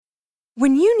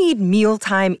When you need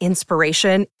mealtime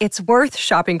inspiration, it's worth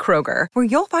shopping Kroger, where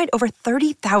you'll find over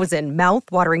 30,000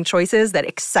 mouth-watering choices that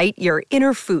excite your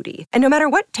inner foodie. And no matter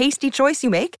what tasty choice you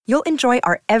make, you'll enjoy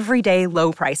our everyday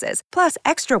low prices, plus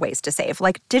extra ways to save,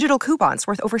 like digital coupons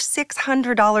worth over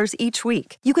 $600 each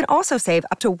week. You can also save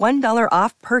up to $1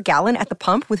 off per gallon at the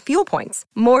pump with fuel points.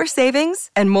 More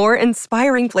savings and more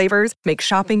inspiring flavors make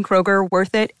shopping Kroger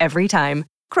worth it every time.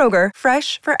 Kroger,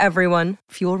 fresh for everyone.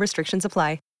 Fuel restrictions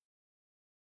apply.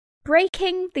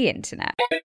 Breaking the internet.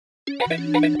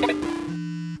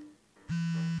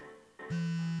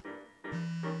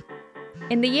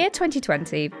 In the year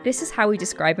 2020, this is how we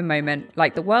describe a moment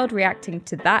like the world reacting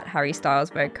to that Harry Styles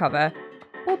Vogue cover,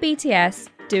 or BTS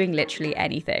doing literally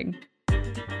anything.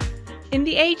 In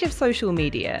the age of social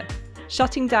media,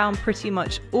 shutting down pretty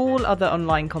much all other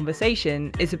online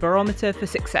conversation is a barometer for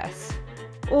success,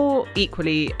 or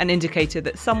equally an indicator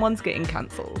that someone's getting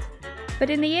cancelled. But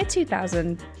in the year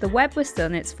 2000, the web was still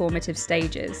in its formative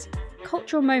stages.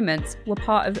 Cultural moments were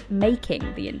part of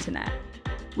making the internet.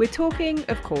 We're talking,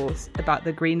 of course, about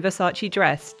the green Versace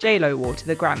dress J.Lo wore to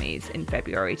the Grammys in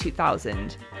February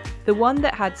 2000. The one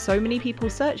that had so many people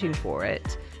searching for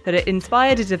it that it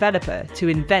inspired a developer to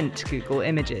invent Google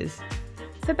Images.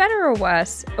 For better or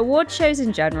worse, award shows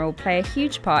in general play a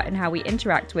huge part in how we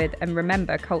interact with and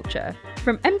remember culture.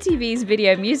 From MTV's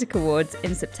Video Music Awards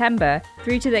in September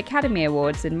through to the Academy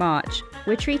Awards in March,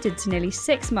 we're treated to nearly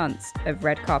 6 months of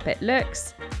red carpet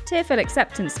looks, tearful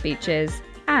acceptance speeches,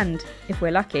 and, if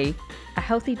we're lucky, a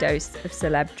healthy dose of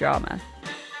celeb drama.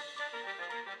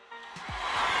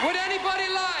 Would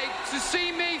anybody like to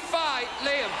see me fight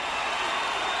Liam?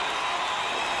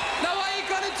 Now, are you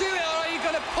going to do it, or are you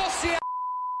going to pussy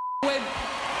win?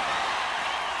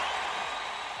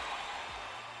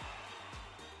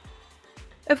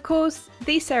 Of course,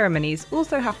 these ceremonies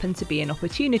also happen to be an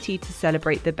opportunity to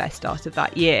celebrate the best art of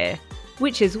that year,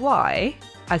 which is why,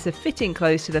 as a fitting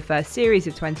close to the first series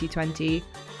of 2020,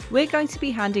 we're going to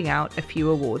be handing out a few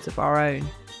awards of our own.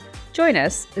 Join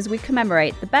us as we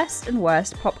commemorate the best and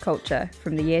worst pop culture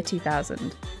from the year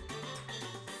 2000.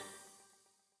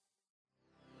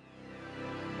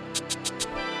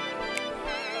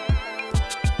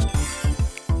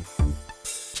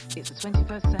 It's the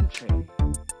 21st century.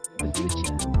 The future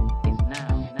is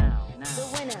now. The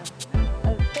winner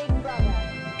of Big Brother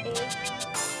is...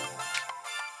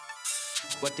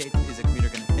 What date is a commuter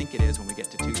going to think it is when we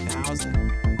get to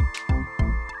 2000?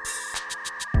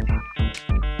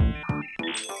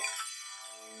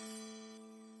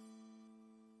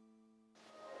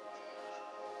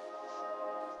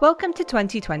 Welcome to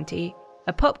 2020,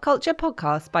 a pop culture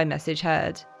podcast by Message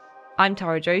Heard. I'm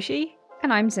Tara Joshi.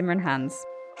 And I'm Simran Hans.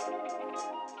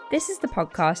 This is the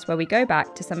podcast where we go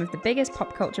back to some of the biggest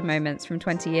pop culture moments from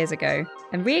 20 years ago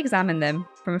and re-examine them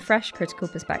from a fresh critical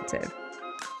perspective.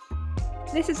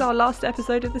 This is our last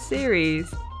episode of the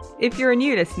series. If you're a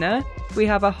new listener, we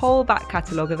have a whole back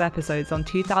catalogue of episodes on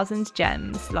 2000s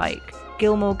gems like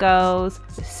Gilmore Girls,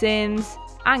 The Sims,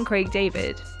 and Craig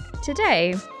David.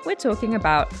 Today, we're talking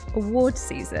about award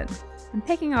season and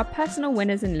picking our personal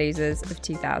winners and losers of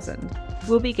 2000.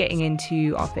 We'll be getting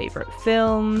into our favourite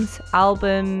films,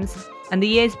 albums, and the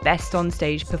year's best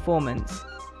on-stage performance.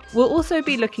 We'll also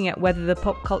be looking at whether the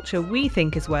pop culture we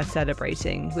think is worth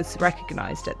celebrating was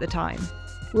recognised at the time.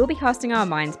 We'll be casting our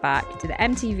minds back to the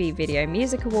MTV Video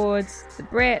Music Awards, the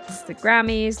Brits, the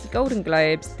Grammys, the Golden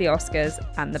Globes, the Oscars,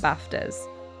 and the BAFTAs.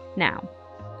 Now,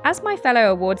 as my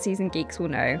fellow award season geeks will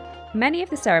know, many of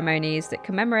the ceremonies that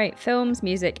commemorate films,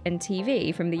 music, and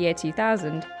TV from the year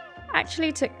 2000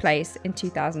 actually took place in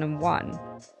 2001.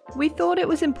 We thought it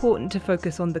was important to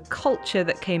focus on the culture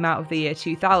that came out of the year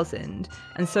 2000,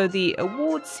 and so the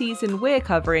awards season we're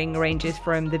covering ranges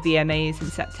from the VMAs in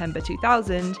September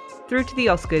 2000 through to the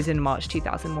Oscars in March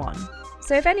 2001.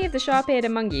 So if any of the sharp-eared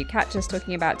among you catch us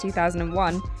talking about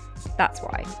 2001, that's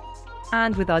why.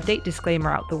 And with our date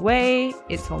disclaimer out the way,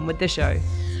 it's on with the show.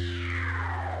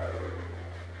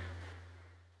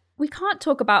 We can't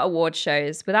talk about award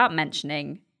shows without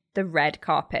mentioning the red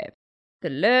carpet. The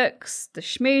looks, the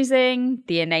schmoozing,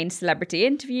 the inane celebrity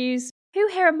interviews. Who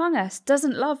here among us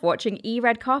doesn't love watching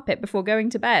red carpet before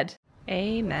going to bed?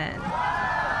 Amen.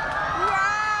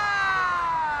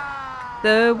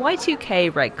 The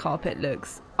Y2K red carpet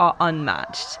looks are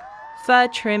unmatched. Fur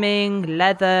trimming,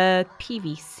 leather,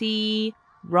 PVC,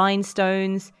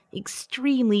 rhinestones,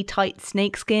 extremely tight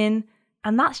snakeskin,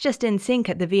 and that's just in sync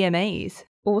at the VMAs.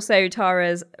 Also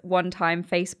Tara's one-time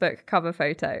Facebook cover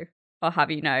photo, I'll have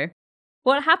you know.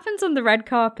 What happens on the red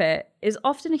carpet is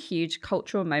often a huge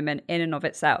cultural moment in and of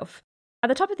itself. At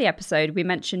the top of the episode, we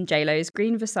mentioned J.Lo's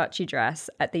green Versace dress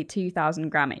at the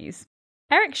 2000 Grammys.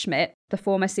 Eric Schmidt, the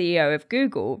former CEO of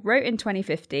Google, wrote in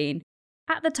 2015,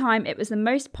 "At the time, it was the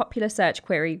most popular search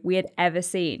query we had ever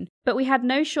seen, but we had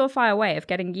no surefire way of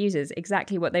getting users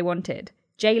exactly what they wanted.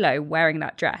 J-Lo wearing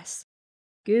that dress."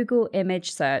 Google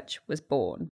Image Search was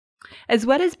born. As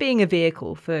well as being a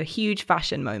vehicle for huge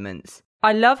fashion moments,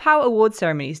 I love how award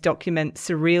ceremonies document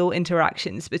surreal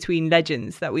interactions between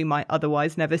legends that we might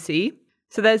otherwise never see.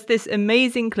 So there's this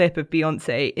amazing clip of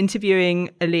Beyoncé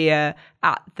interviewing Aaliyah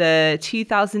at the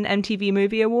 2000 MTV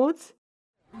Movie Awards.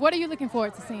 What are you looking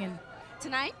forward to seeing?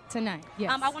 Tonight? Tonight,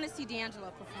 yes. I want to see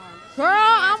D'Angelo perform. Girl,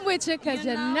 I'm with you because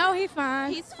you know he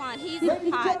fine. He's fun. He's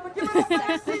hot.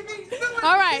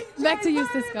 All right, back to you,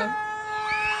 Cisco.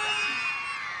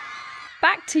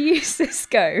 Back to you,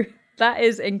 Cisco. That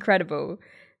is incredible.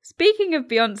 Speaking of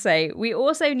Beyoncé, we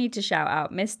also need to shout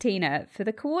out Miss Tina for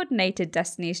the coordinated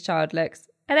Destiny's Child looks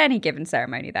at any given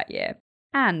ceremony that year.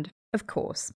 And, of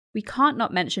course, we can't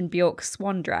not mention Bjork's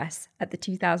swan dress at the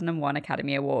 2001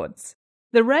 Academy Awards.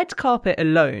 The red carpet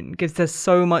alone gives us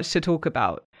so much to talk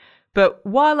about. But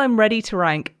while I'm ready to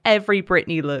rank every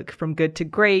Britney look from good to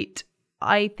great,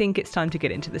 I think it's time to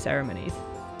get into the ceremonies.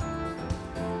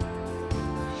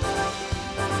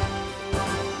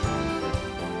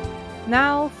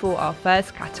 Now for our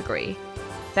first category,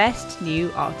 Best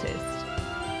New Artist.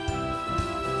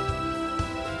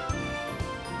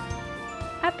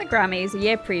 At the Grammys a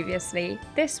year previously,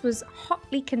 this was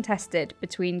hotly contested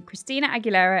between Christina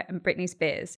Aguilera and Britney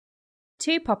Spears,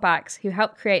 two pop acts who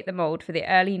helped create the mold for the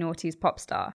early noughties pop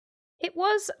star. It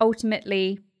was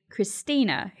ultimately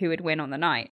Christina who would win on the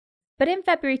night. But in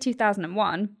February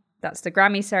 2001, that's the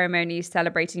Grammy ceremonies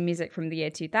celebrating music from the year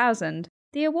 2000,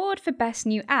 the award for Best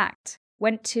New Act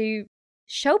went to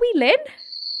Shelby Lynn?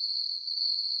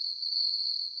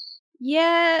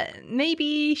 Yeah,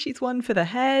 maybe she's one for the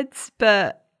heads,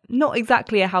 but not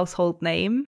exactly a household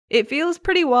name. It feels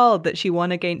pretty wild that she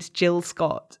won against Jill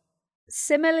Scott.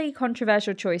 Similarly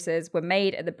controversial choices were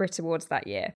made at the Brit Awards that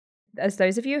year. As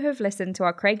those of you who have listened to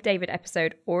our Craig David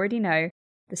episode already know,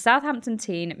 the Southampton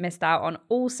teen missed out on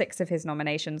all 6 of his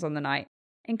nominations on the night,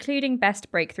 including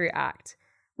Best Breakthrough Act,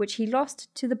 which he lost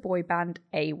to the boy band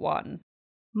A1.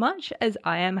 Much as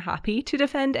I am happy to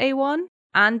defend A1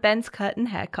 and Ben's curtain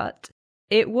haircut,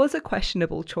 it was a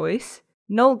questionable choice.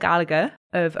 Noel Gallagher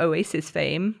of Oasis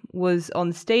fame was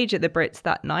on stage at the Brits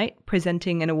that night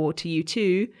presenting an award to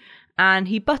U2, and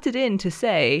he butted in to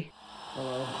say,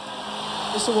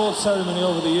 This award ceremony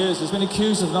over the years has been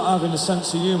accused of not having a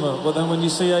sense of humour, but then when you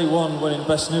see A1 winning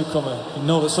Best Newcomer, you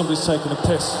know that somebody's taking a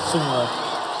piss somewhere.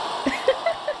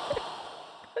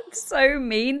 That's so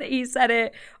mean that he said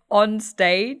it on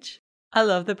stage. I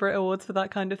love the Brit Awards for that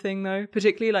kind of thing though,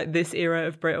 particularly like this era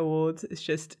of Brit Awards. It's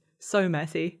just so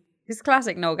messy. It's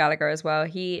classic Noel Gallagher as well.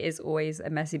 He is always a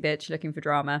messy bitch looking for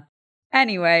drama.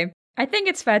 Anyway, I think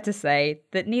it's fair to say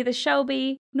that neither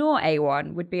Shelby nor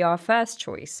A1 would be our first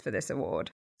choice for this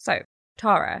award. So,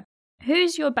 Tara,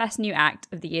 who's your best new act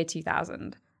of the year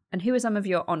 2000? And who are some of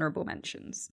your honourable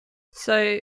mentions?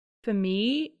 So, for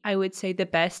me, I would say the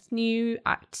best new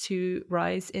act to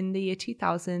rise in the year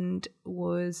 2000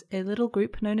 was a little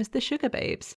group known as the Sugar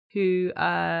Babes, who,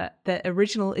 the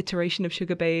original iteration of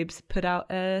Sugar Babes, put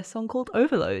out a song called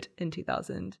Overload in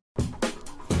 2000.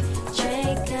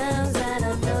 Train comes, I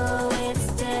don't know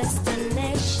its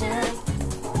destination.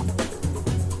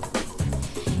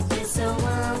 It's a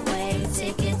one-way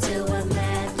ticket to a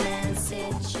madman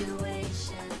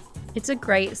situation. It's a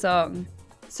great song.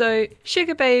 So,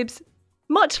 Sugar Babes,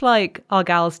 much like our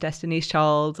gals Destiny's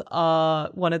Child, are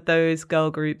one of those girl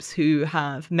groups who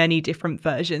have many different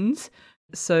versions.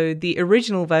 So the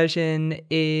original version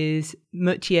is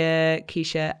Moutier,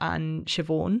 Keisha, and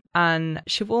Siobhan. And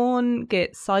Siobhan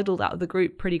gets sidled out of the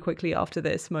group pretty quickly after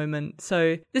this moment.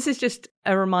 So this is just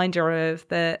a reminder of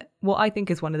what I think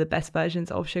is one of the best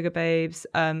versions of Sugar Babes.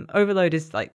 Overload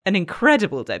is like an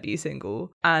incredible debut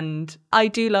single. And I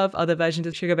do love other versions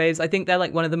of Sugar Babes. I think they're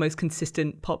like one of the most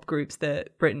consistent pop groups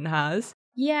that Britain has.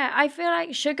 Yeah, I feel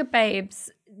like Sugar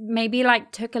Babes maybe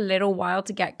like took a little while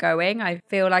to get going. I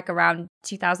feel like around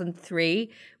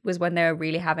 2003 was when they were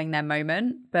really having their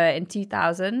moment. But in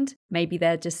 2000, maybe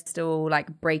they're just still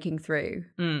like breaking through.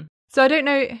 So I don't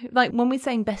know, like when we're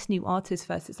saying best new artist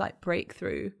versus like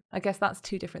breakthrough, I guess that's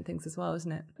two different things as well,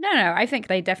 isn't it? No, I think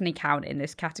they definitely count in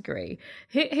this category.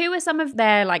 Who are some of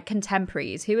their like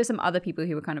contemporaries? Who are some other people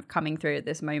who were kind of coming through at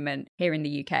this moment here in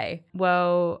the UK?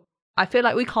 Well, I feel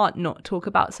like we can't not talk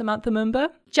about Samantha Mumba.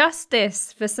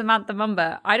 Justice for Samantha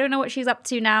Mumba. I don't know what she's up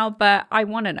to now, but I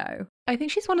want to know. I think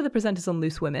she's one of the presenters on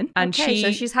Loose Women. And so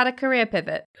she's had a career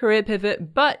pivot.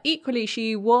 But equally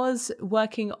she was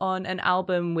working on an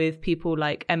album with people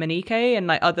like Emanike and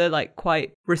like other like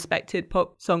quite respected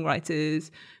pop songwriters.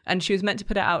 And she was meant to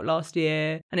put it out last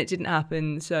year and it didn't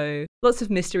happen. So lots of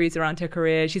mysteries around her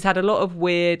career. She's had a lot of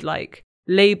weird like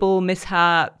label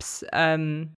mishaps.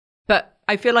 But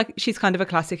I feel like she's kind of a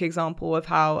classic example of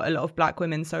how a lot of Black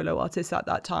women solo artists at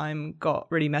that time got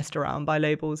really messed around by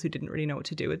labels who didn't really know what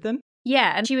to do with them.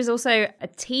 Yeah, and she was also a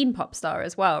teen pop star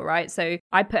as well, right? So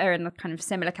I put her in the kind of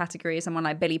similar category as someone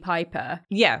like Billie Piper.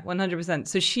 Yeah, 100%.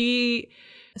 So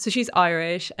she's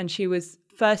Irish, and she was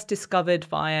first discovered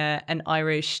via an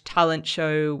Irish talent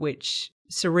show, which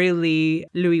surreally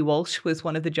Louis Walsh was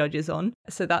one of the judges on.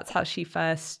 So that's how she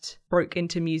first broke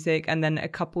into music. And then a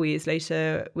couple years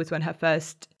later was when her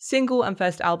first single and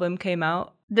first album came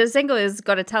out. The single is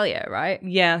Gotta Tell You, right?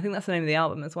 Yeah, I think that's the name of the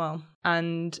album as well.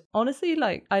 And honestly,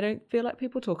 like, I don't feel like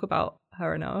people talk about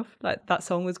her enough. Like, that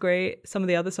song was great. Some of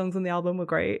the other songs on the album were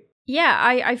great. Yeah,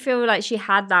 I feel like she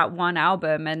had that one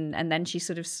album and then she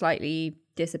sort of slightly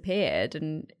disappeared.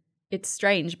 And it's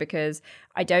strange because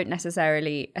I don't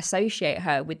necessarily associate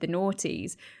her with the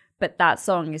noughties, but that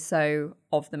song is so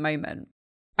of the moment.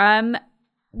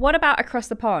 What about Across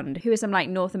the Pond? Who are some like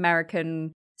North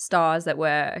American stars that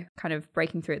were kind of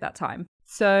breaking through at that time?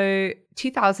 So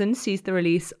 2000 sees the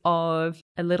release of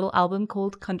a little album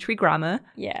called Country Grammar.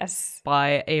 Yes.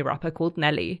 By a rapper called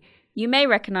Nelly. You may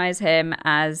recognize him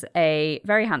as a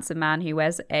very handsome man who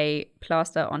wears a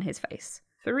plaster on his face.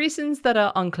 For reasons that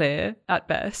are unclear at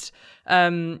best.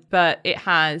 But it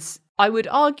has, I would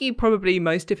argue, probably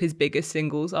most of his biggest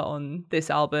singles are on this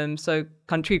album. So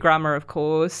Country Grammar, of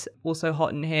course. Also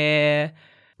Hot in Here,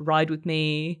 Ride With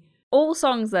Me. All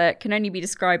songs that can only be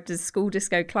described as school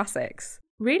disco classics.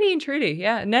 Really and truly,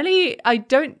 yeah. Nelly, I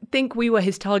don't think we were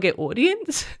his target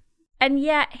audience. And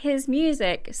yet his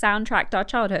music soundtracked our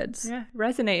childhoods. Yeah,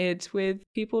 resonated with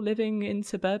people living in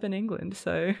suburban England,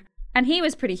 so... And he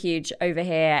was pretty huge over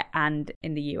here and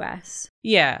in the US.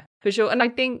 Yeah, for sure. And I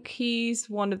think he's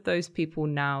one of those people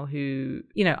now who,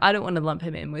 you know, I don't want to lump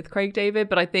him in with Craig David,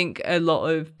 but I think a lot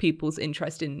of people's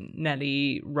interest in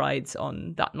Nelly rides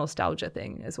on that nostalgia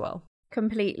thing as well.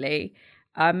 Completely.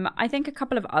 I think a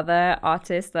couple of other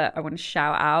artists that I want to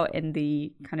shout out in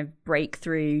the kind of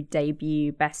breakthrough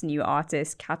debut best new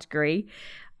artist category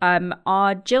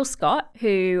are Jill Scott,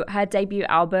 who her debut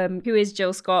album, Who is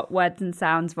Jill Scott? Words and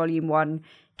Sounds Volume 1,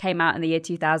 came out in the year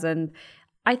 2000.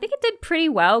 I think it did pretty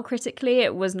well critically.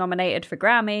 It was nominated for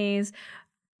Grammys.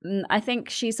 I think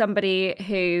she's somebody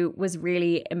who was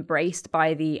really embraced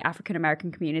by the African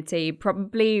American community,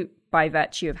 probably by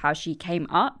virtue of how she came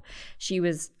up. She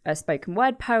was a spoken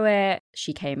word poet.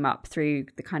 She came up through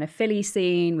the kind of Philly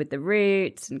scene with The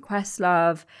Roots and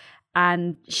Questlove.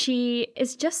 And she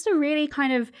is just a really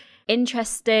kind of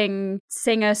interesting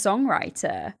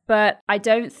singer-songwriter. But I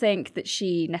don't think that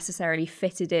she necessarily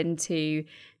fitted into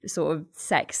the sort of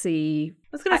sexy... I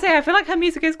was going to say, I feel like her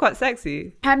music is quite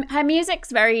sexy. Her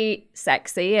music's very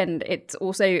sexy, and it's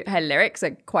also, her lyrics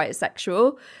are quite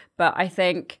sexual. But I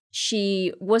think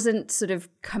she wasn't sort of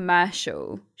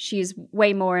commercial. She's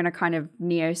way more in a kind of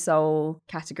neo-soul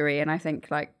category. And I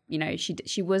think, like, you know,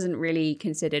 she wasn't really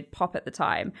considered pop at the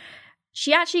time.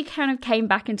 She actually kind of came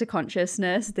back into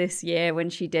consciousness this year when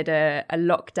she did a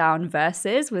lockdown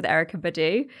verses with Erykah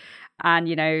Badu. And,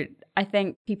 you know, I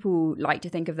think people like to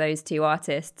think of those two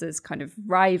artists as kind of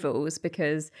rivals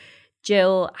because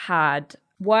Jill had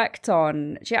worked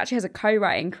on, she actually has a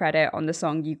co-writing credit on the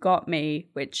song You Got Me,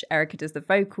 which Erykah does the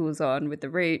vocals on with The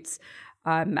Roots.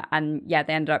 And yeah,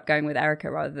 they ended up going with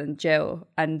Erykah rather than Jill.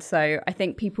 And so I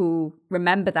think people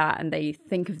remember that and they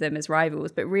think of them as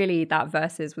rivals. But really that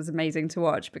Versus was amazing to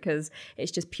watch because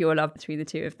it's just pure love between the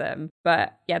two of them.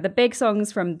 But yeah, the big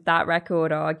songs from that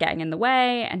record are Getting in the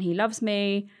Way and He Loves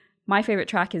Me. My favorite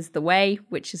track is The Way,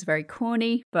 which is very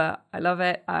corny, but I love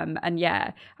it. And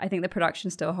yeah, I think the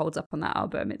production still holds up on that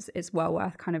album. It's well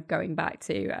worth kind of going back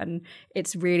to, and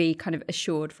it's really kind of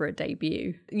assured for a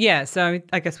debut. Yeah, so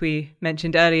I guess we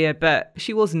mentioned earlier, but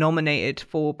she was nominated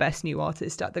for Best New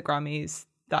Artist at the Grammys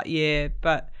that year.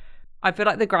 But I feel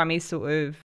like the Grammys sort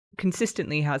of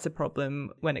consistently has a problem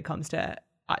when it comes to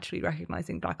actually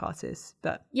recognizing Black artists.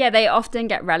 But yeah, they often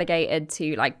get relegated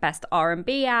to like Best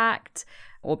R&B Act.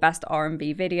 or best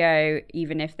R&B video,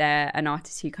 even if they're an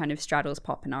artist who kind of straddles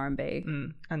pop and R&B.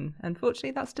 And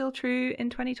unfortunately, that's still true in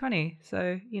 2020.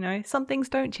 So, some things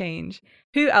don't change.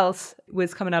 Who else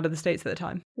was coming out of the States at the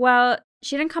time? Well,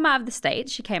 she didn't come out of the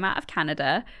States. She came out of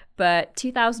Canada. But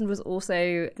 2000 was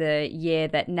also the year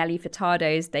that Nelly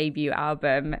Furtado's debut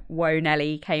album, Whoa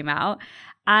Nelly, came out.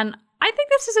 And I think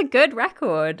this is a good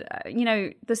record.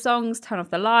 The songs Turn Off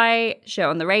the Light, Shit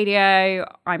on the Radio,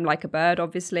 I'm Like a Bird,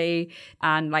 obviously.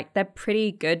 And they're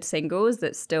pretty good singles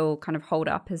that still kind of hold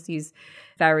up as these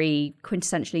very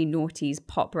quintessentially noughties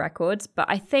pop records. But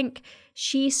I think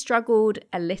she struggled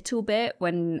a little bit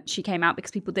when she came out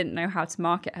because people didn't know how to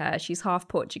market her. She's half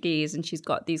Portuguese and she's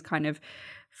got these kind of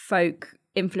folk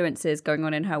influences going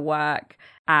on in her work.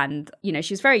 And,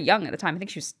 she was very young at the time. I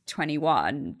think she was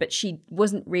 21, but she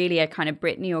wasn't really a kind of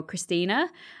Britney or Christina.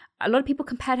 A lot of people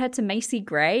compared her to Macy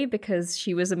Gray because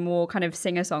she was a more kind of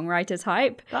singer-songwriter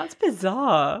type. That's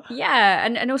bizarre. Yeah,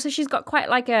 and also she's got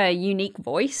quite a unique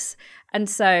voice. And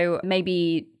so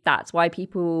maybe that's why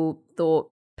people thought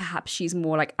perhaps she's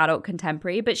more adult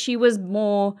contemporary, but she was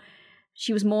more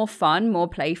fun, more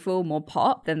playful, more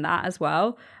pop than that as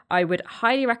well. I would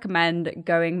highly recommend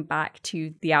going back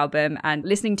to the album and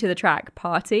listening to the track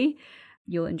Party.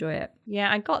 You'll enjoy it. Yeah,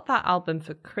 I got that album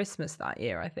for Christmas that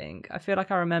year, I think. I feel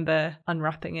like I remember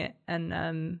unwrapping it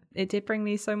and it did bring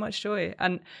me so much joy.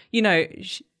 And,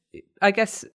 I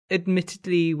guess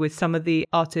admittedly with some of the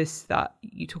artists that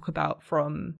you talk about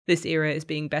from this era as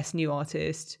being best new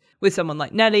artist, with someone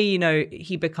like Nelly,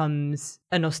 he becomes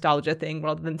a nostalgia thing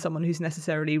rather than someone who's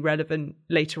necessarily relevant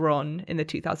later on in the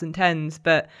 2010s.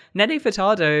 But Nelly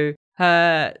Furtado,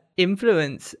 her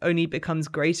influence only becomes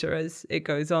greater as it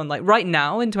goes on. Right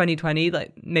now in 2020,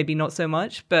 maybe not so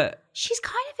much, but she's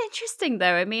kind of interesting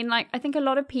though. I mean, I think a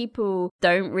lot of people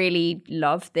don't really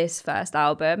love this first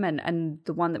album, and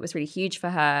the one that was really huge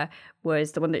for her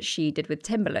was the one that she did with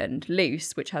Timbaland,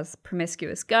 Loose, which has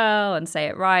Promiscuous Girl and Say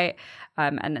It Right,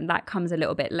 and that comes a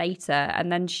little bit later.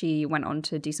 And then she went on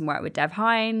to do some work with Dev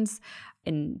Hynes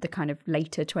in the kind of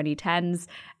later 2010s,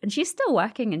 and she's still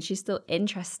working and she's still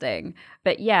interesting.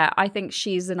 But yeah, I think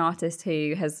she's an artist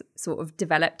who has sort of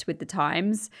developed with the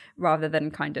times rather than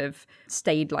kind of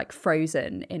stayed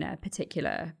frozen in a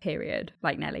particular period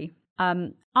like Nelly.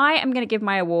 I am going to give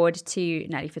my award to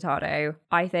Nelly Furtado.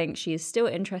 I think she is still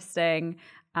interesting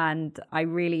and I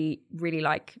really, really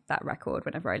like that record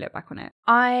whenever I look back on it.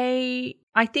 I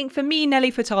think for me,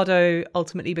 Nelly Furtado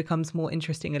ultimately becomes more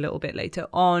interesting a little bit later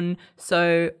on.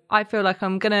 So I feel like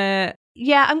I'm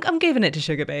giving it to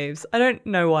Sugar Babes. I don't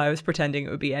know why I was pretending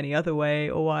it would be any other way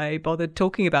or why I bothered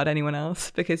talking about anyone else,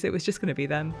 because it was just going to be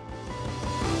them.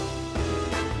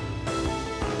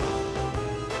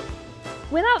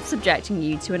 Without subjecting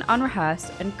you to an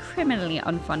unrehearsed and criminally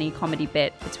unfunny comedy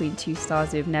bit between two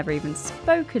stars who have never even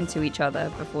spoken to each other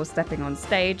before stepping on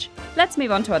stage, let's move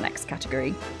on to our next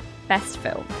category, Best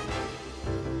Film.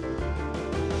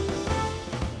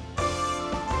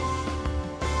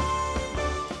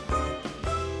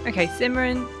 Okay,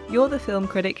 Simran, you're the film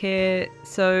critic here.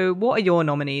 So what are your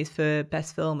nominees for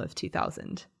Best Film of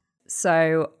 2000?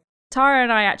 So Tara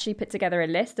and I actually put together a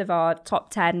list of our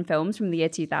top 10 films from the year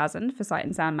 2000 for Sight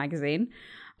and Sound magazine.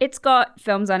 It's got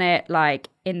films on it like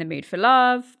In the Mood for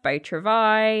Love, Beau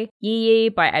Travail, Yi Yi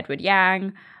by Edward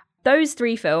Yang. Those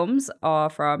three films are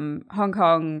from Hong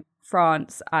Kong,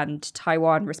 France and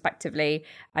Taiwan respectively.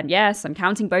 And yes, I'm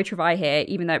counting Beau Travail here,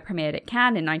 even though it premiered at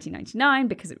Cannes in 1999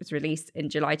 because it was released in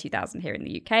July 2000 here in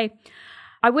the UK.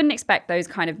 I wouldn't expect those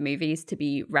kind of movies to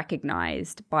be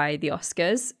recognised by the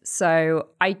Oscars. So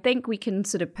I think we can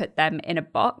sort of put them in a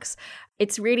box.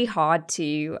 It's really hard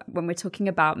to, when we're talking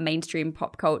about mainstream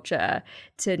pop culture,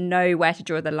 to know where to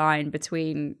draw the line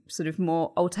between sort of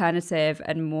more alternative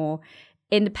and more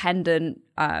independent,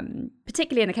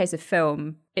 particularly in the case of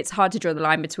film. It's hard to draw the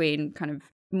line between kind of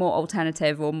more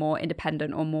alternative or more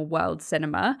independent or more world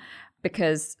cinema,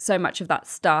 because so much of that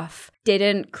stuff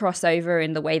didn't cross over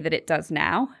in the way that it does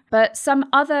now. But some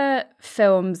other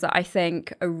films that I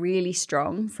think are really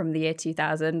strong from the year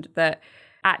 2000 that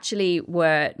actually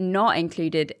were not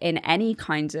included in any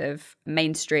kind of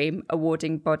mainstream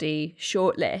awarding body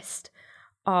shortlist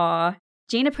are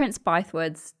Gina Prince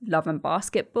Bythewood's Love and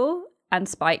Basketball and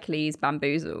Spike Lee's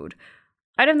Bamboozled.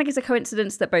 I don't think it's a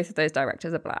coincidence that both of those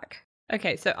directors are black.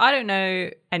 Okay, so I don't know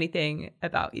anything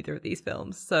about either of these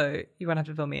films, so you're going to have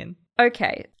to fill me in.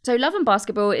 Okay, so Love and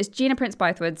Basketball is Gina Prince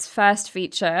Bythewood's first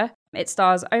feature. It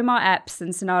stars Omar Epps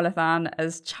and Sanaa Lathan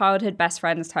as childhood best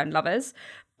friends turned lovers,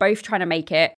 both trying to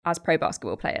make it as pro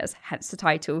basketball players, hence the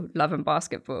title Love and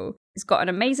Basketball. It's got an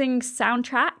amazing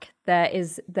soundtrack. There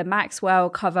is the Maxwell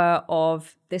cover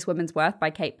of This Woman's Worth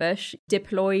by Kate Bush,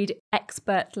 deployed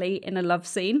expertly in a love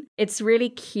scene. It's really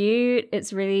cute.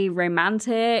 It's really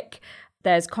romantic.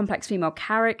 There's complex female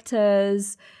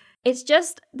characters. It's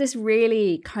just this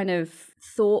really kind of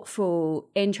thoughtful,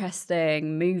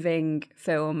 interesting, moving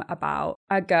film about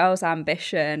a girl's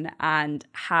ambition and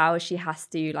how she has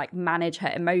to like manage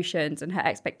her emotions and her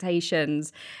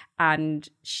expectations. And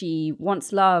she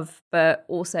wants love, but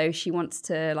also she wants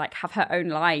to like have her own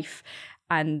life.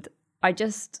 And I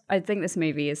think this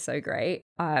movie is so great.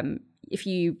 If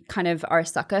you kind of are a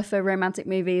sucker for romantic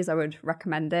movies, I would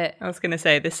recommend it. I was going to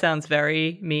say, this sounds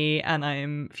very me, and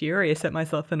I'm furious at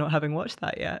myself for not having watched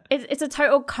that yet. It's a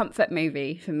total comfort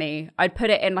movie for me. I'd put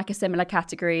it in like a similar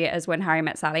category as When Harry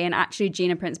Met Sally. And actually,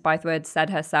 Gina Prince Bythewood said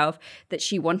herself that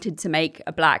she wanted to make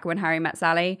a black When Harry Met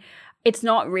Sally. It's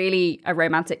not really a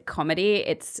romantic comedy.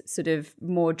 It's sort of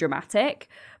more dramatic,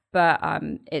 but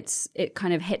it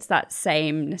kind of hits that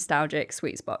same nostalgic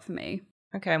sweet spot for me.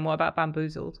 Okay, and what about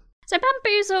Bamboozled? So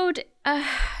Bamboozled,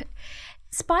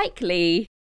 Spike Lee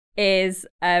is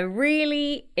a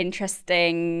really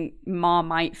interesting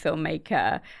Marmite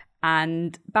filmmaker,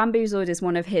 and Bamboozled is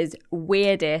one of his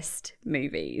weirdest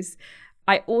movies.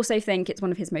 I also think it's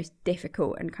one of his most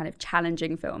difficult and kind of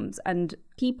challenging films, and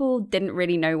people didn't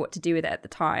really know what to do with it at the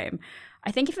time.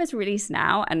 I think if it's released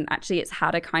now, and actually it's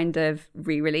had a kind of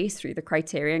re-release through the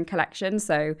Criterion Collection,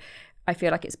 so I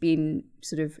feel like it's been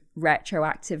sort of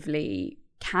retroactively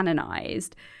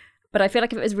canonized. But I feel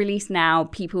like if it was released now,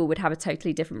 people would have a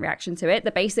totally different reaction to it.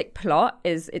 The basic plot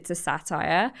is it's a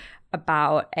satire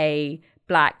about a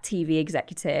Black TV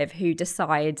executive who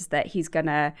decides that he's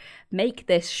gonna make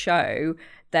this show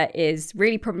that is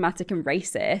really problematic and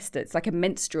racist. It's like a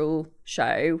minstrel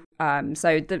show.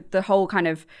 So the whole kind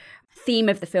of theme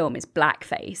of the film is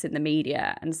blackface in the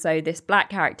media. And so this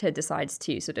black character decides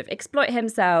to sort of exploit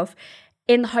himself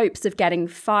in hopes of getting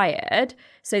fired,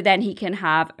 so then he can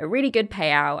have a really good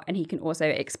payout and he can also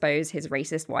expose his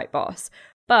racist white boss.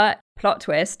 But, plot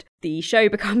twist, the show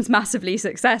becomes massively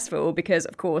successful because,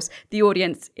 of course, the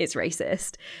audience is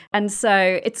racist. And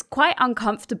so it's quite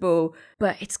uncomfortable,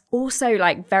 but it's also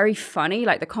like very funny.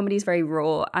 Like the comedy is very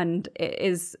raw and it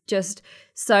is just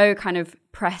so kind of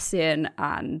prescient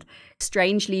and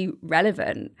strangely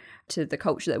relevant to the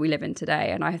culture that we live in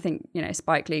today. And I think, you know,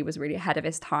 Spike Lee was really ahead of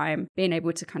his time, being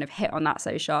able to kind of hit on that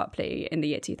so sharply in the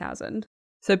year 2000.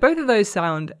 So both of those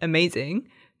sound amazing,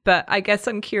 but I guess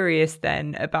I'm curious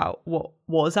then about what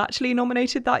was actually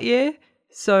nominated that year.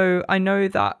 So I know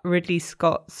that Ridley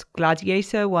Scott's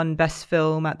Gladiator won Best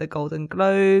Film at the Golden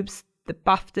Globes, the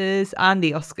BAFTAs and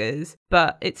the Oscars,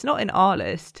 but it's not in our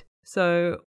list.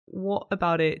 So what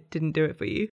about it didn't do it for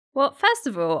you? Well, first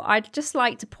of all, I'd just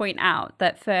like to point out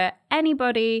that for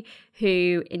anybody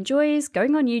who enjoys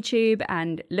going on YouTube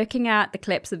and looking at the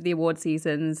clips of the award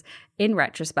seasons in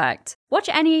retrospect, watch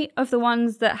any of the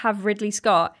ones that have Ridley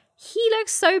Scott. He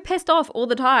looks so pissed off all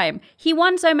the time. He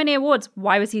won so many awards.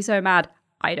 Why was he so mad?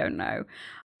 I don't know.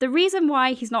 The reason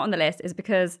why he's not on the list is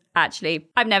because, actually,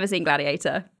 I've never seen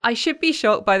Gladiator. I should be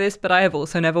shocked by this, but I have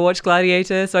also never watched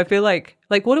Gladiator, so I feel like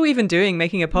what are we even doing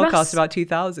making a podcast about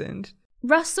 2000?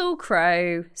 Russell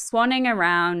Crowe swanning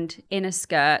around in a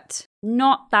skirt,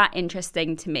 not that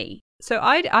interesting to me. So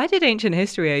I did ancient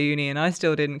history at uni and I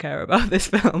still didn't care about this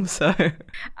film, so...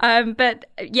 But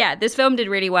yeah, this film did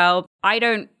really well. I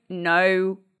don't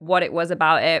know what it was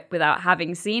about it without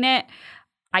having seen it.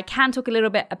 I can talk a little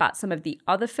bit about some of the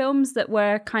other films that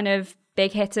were kind of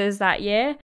big hitters that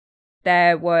year.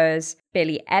 There was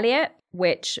Billy Elliot,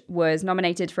 which was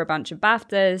nominated for a bunch of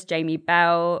BAFTAs. Jamie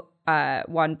Bell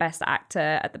won Best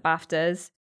Actor at the BAFTAs.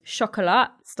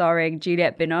 Chocolat, starring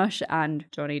Juliette Binoche and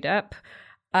Johnny Depp.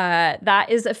 That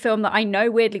is a film that I know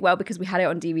weirdly well because we had it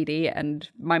on DVD and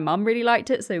my mum really liked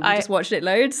it, so we just watched it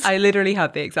loads. I literally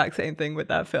have the exact same thing with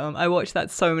that film. I watched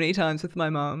that so many times with my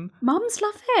mum. Mums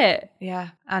love it. Yeah,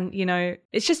 and you know,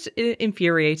 it's just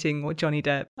infuriating with Johnny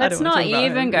Depp. Let's not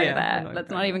even go there.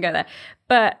 Let's not even go there.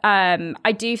 But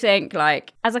I do think,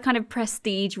 like, as a kind of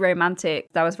prestige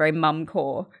romantic, that was very mum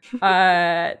core.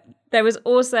 There was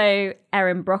also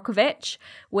Erin Brockovich,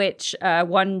 which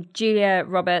won Julia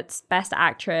Roberts Best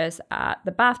Actress at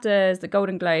the BAFTAs, the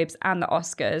Golden Globes, and the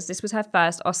Oscars. This was her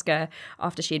first Oscar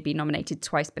after she had been nominated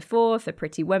twice before for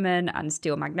Pretty Woman and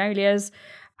Steel Magnolias.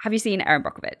 Have you seen Erin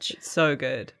Brockovich? It's so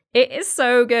good. It is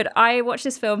so good. I watched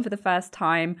this film for the first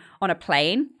time on a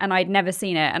plane and I'd never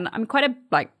seen it. And I'm quite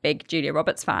a big Julia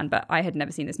Roberts fan, but I had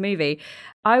never seen this movie.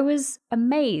 I was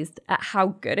amazed at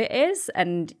how good it is.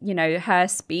 And, you know, her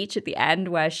speech at the end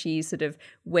where she sort of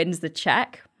wins the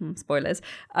check, spoilers,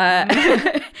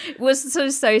 was sort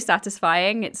of so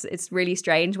satisfying. It's really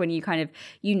strange when you kind of,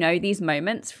 you know, these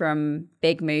moments from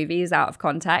big movies out of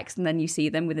context and then you see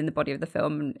them within the body of the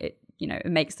film and it, you know,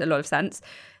 it makes a lot of sense.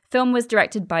 Film was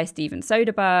directed by Steven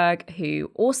Soderbergh, who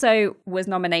also was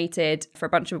nominated for a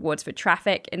bunch of awards for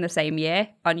Traffic in the same year.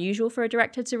 Unusual for a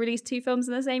director to release 2 films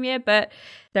in the same year, but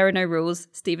there are no rules.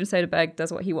 Steven Soderbergh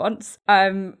does what he wants.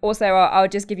 Also, I'll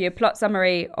just give you a plot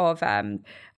summary of Erin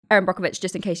Brockovich,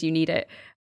 just in case you need it.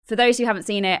 For those who haven't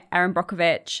seen it, Erin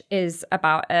Brockovich is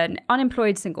about an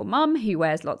unemployed single mum who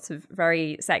wears lots of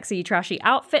very sexy, trashy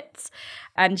outfits.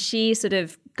 And she sort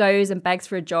of goes and begs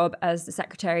for a job as the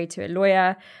secretary to a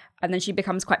lawyer. And then she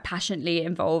becomes quite passionately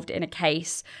involved in a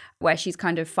case where she's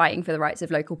kind of fighting for the rights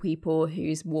of local people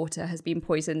whose water has been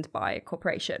poisoned by a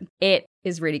corporation. It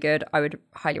is really good. I would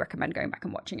highly recommend going back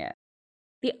and watching it.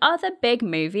 The other big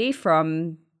movie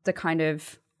from the kind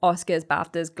of Oscars,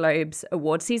 BAFTAs, Globes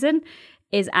award season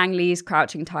is Ang Lee's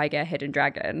Crouching Tiger, Hidden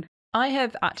Dragon. I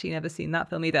have actually never seen that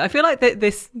film either. I feel like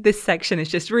this section is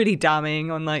just really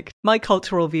damning on like my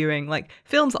cultural viewing. Like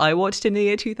films I watched in the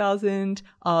year 2000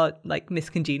 are like Miss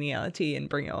Congeniality and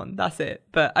Bring It On. That's it.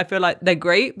 But I feel like they're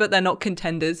great, but they're not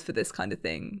contenders for this kind of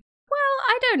thing. Well,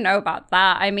 I don't know about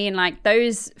that. I mean, like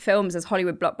those films as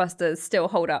Hollywood blockbusters still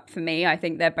hold up for me. I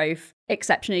think they're both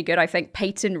exceptionally good. I think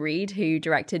Peyton Reed, who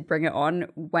directed Bring It On,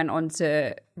 went on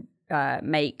to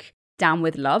make Down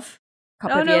with Love a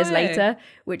couple of years later,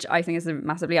 which I think is a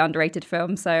massively underrated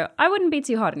film. So I wouldn't be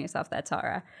too hard on yourself there,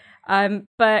 Tara.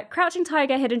 But Crouching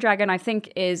Tiger, Hidden Dragon, I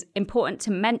think is important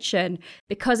to mention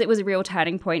because it was a real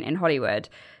turning point in Hollywood.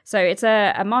 So it's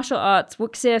a martial arts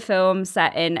wuxia film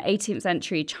set in 18th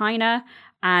century China,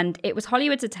 and it was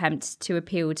Hollywood's attempt to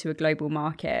appeal to a global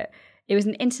market. It was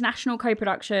an international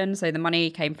co-production, so the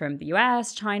money came from the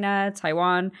US, China,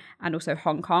 Taiwan, and also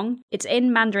Hong Kong. It's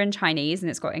in Mandarin Chinese and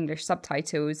it's got English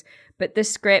subtitles, but the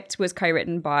script was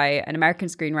co-written by an American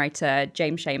screenwriter,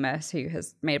 James Schamus, who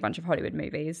has made a bunch of Hollywood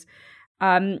movies.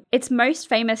 Its most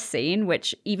famous scene,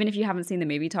 which even if you haven't seen the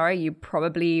movie, Tara, you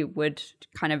probably would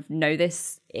kind of know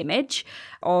this image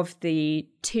of the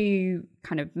two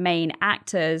kind of main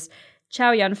actors,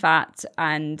 Chow Yun-fat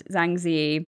and Zhang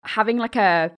Ziyi, having like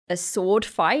a sword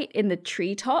fight in the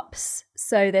treetops.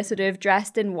 So they're sort of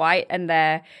dressed in white and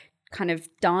they're kind of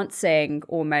dancing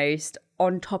almost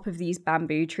on top of these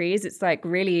bamboo trees. It's like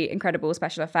really incredible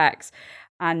special effects.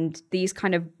 And these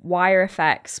kind of wire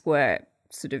effects were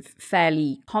sort of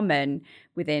fairly common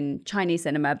within Chinese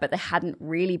cinema, but they hadn't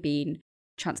really been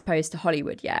transposed to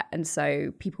Hollywood yet. And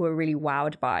so people were really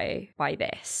wowed by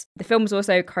this. The film was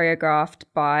also choreographed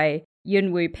by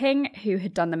Yuen Woo-ping, who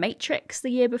had done The Matrix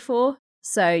the year before.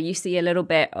 So you see a little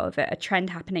bit of a trend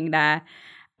happening there.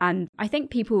 And I think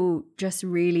people just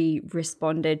really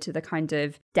responded to the kind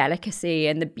of delicacy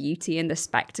and the beauty and the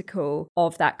spectacle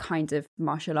of that kind of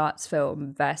martial arts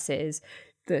film versus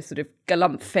the sort of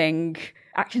galumphing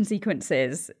action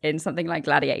sequences in something like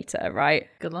Gladiator, right?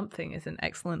 Galumphing is an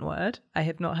excellent word. I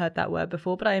have not heard that word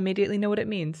before, but I immediately know what it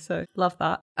means. So love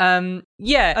that.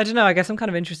 Yeah, I don't know. I guess I'm kind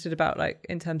of interested about like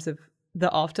in terms of the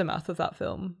aftermath of that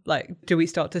film. Like, do we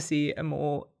start to see a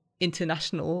more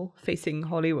international facing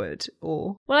Hollywood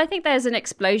or? Well, I think there's an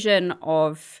explosion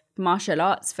of martial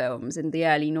arts films in the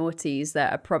early noughties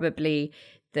that are probably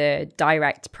the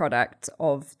direct product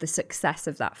of the success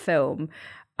of that film.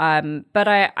 But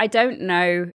I don't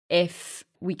know if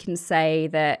we can say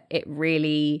that it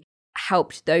really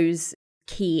helped those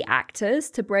key actors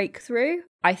to break through.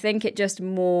 I think it just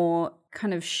more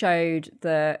kind of showed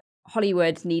that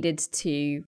Hollywood needed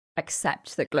to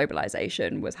accept that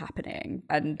globalization was happening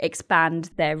and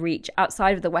expand their reach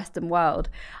outside of the Western world.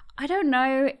 I don't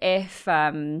know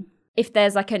if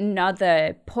there's like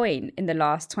another point in the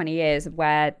last 20 years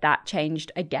where that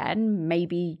changed again.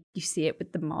 Maybe you see it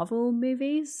with the Marvel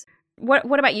movies.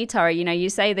 What about you, Tara? You know, you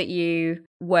say that you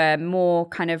were more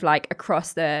kind of like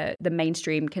across the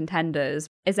mainstream contenders.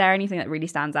 Is there anything that really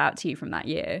stands out to you from that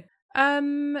year?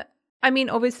 I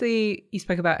mean, obviously, you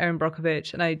spoke about Erin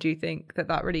Brockovich, and I do think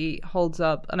that really holds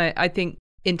up. And I think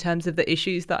in terms of the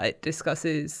issues that it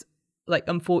discusses, like,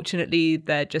 unfortunately,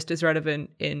 they're just as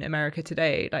relevant in America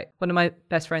today. Like, one of my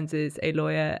best friends is a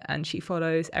lawyer, and she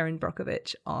follows Erin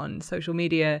Brockovich on social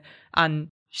media, and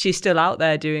she's still out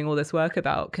there doing all this work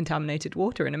about contaminated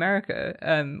water in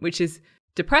America, which is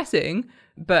depressing,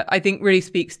 but I think really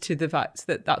speaks to the fact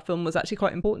that that film was actually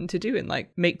quite important to do and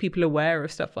like make people aware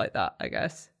of stuff like that, I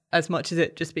guess, as much as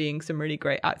it just being some really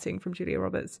great acting from Julia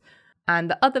Roberts. And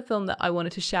the other film that I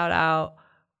wanted to shout out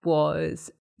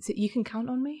was it You Can Count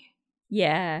on Me?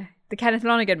 Yeah, the Kenneth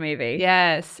Lonergan movie.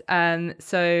 Yes.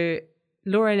 So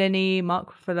Laura Linney,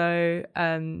 Mark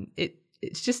Ruffalo,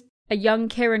 it's just a young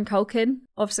Kieran Culkin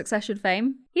of Succession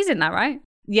fame. He's in that, right?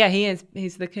 Yeah, he is.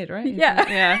 He's the kid, right?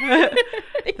 Yeah.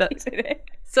 He's in it.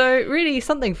 So really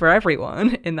something for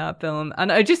everyone in that film.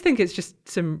 And I just think it's just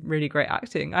some really great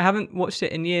acting. I haven't watched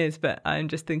it in years, but I'm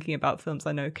just thinking about films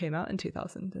I know came out in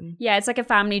 2000. And yeah, it's like a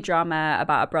family drama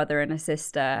about a brother and a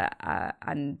sister.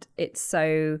 And it's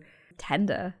so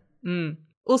tender.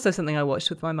 Also something I watched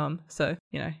with my mum. So,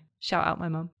 shout out my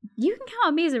mum. You Can Count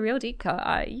on Me is a real deep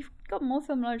cut. You've got more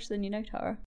film knowledge than you know,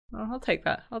 Tara. Oh, I'll take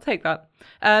that.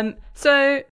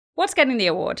 So what's getting the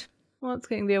award?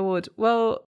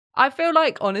 Well, I feel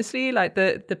like, honestly, like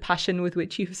the passion with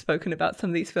which you've spoken about some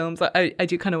of these films, like, I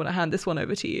do kind of want to hand this one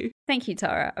over to you. Thank you,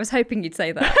 Tara. I was hoping you'd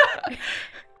say that.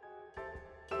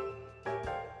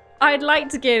 I'd like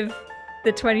to give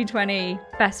the 2020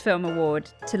 Best Film Award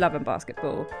to Love and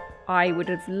Basketball. I would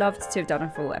have loved to have done a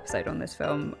full episode on this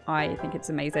film. I think it's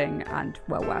amazing and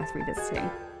well worth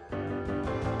revisiting.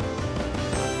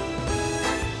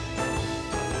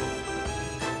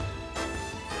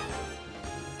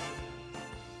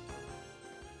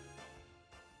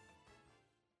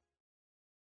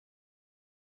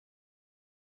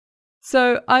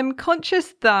 So I'm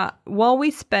conscious that while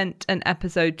we spent an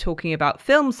episode talking about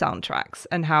film soundtracks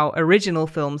and how original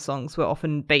film songs were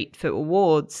often bait for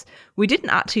awards, we didn't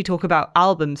actually talk about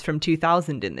albums from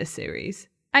 2000 in this series.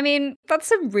 I mean, that's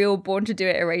some real Born to Do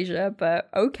It erasure, but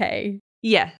okay.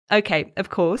 Yeah, okay, of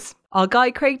course. Our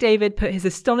guy Craig David put his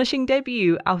astonishing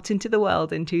debut out into the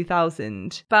world in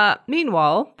 2000. But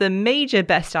meanwhile, the major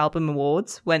Best Album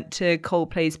awards went to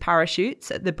Coldplay's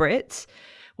Parachutes at the Brits,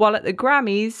 while at the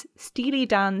Grammys, Steely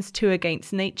Dan's Two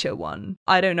Against Nature won.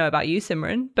 I don't know about you,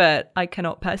 Simran, but I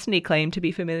cannot personally claim to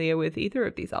be familiar with either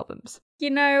of these albums.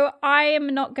 I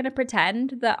am not going to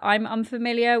pretend that I'm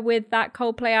unfamiliar with that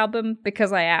Coldplay album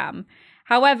because I am.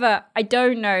 However, I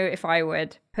don't know if I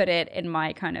would put it in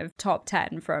my kind of top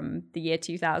 10 from the year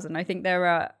 2000. I think there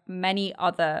are many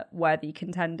other worthy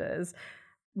contenders.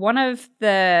 One of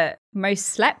the most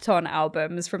slept on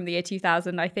albums from the year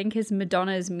 2000, I think, is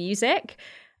Madonna's Music.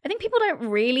 I think people don't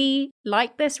really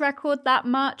like this record that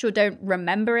much or don't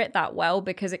remember it that well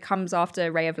because it comes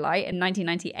after Ray of Light in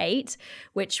 1998,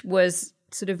 which was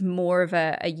sort of more of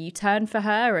a U-turn for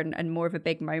her and more of a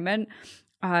big moment.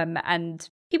 And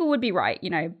people would be right,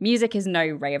 music is no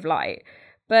Ray of Light,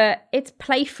 but it's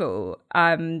playful.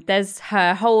 There's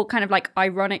her whole kind of like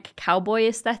ironic cowboy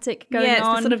aesthetic going on. Yeah,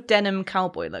 it's the sort of denim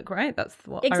cowboy look, right? That's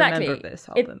what I remember of this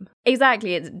album.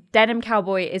 Exactly. It's denim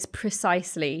cowboy is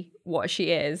precisely what she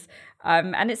is.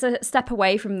 And it's a step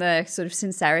away from the sort of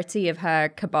sincerity of her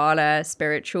Kabbalah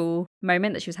spiritual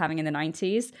moment that she was having in the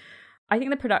 90s. I think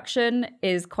the production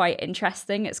is quite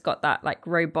interesting. It's got that like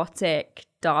robotic,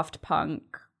 Daft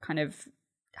Punk kind of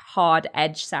hard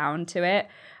edge sound to it.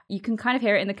 You can kind of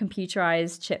hear it in the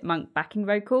computerized chipmunk backing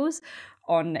vocals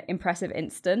on Impressive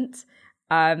Instant.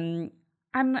 And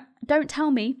Don't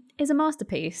Tell Me is a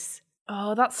masterpiece.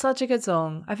 Oh, that's such a good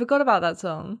song. I forgot about that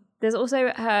song. There's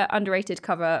also her underrated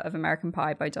cover of American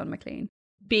Pie by Don McLean.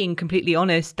 Being completely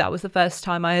honest, that was the first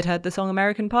time I had heard the song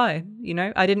American Pie.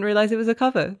 I didn't realize it was a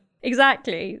cover.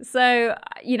 Exactly. So,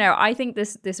 I think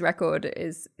this record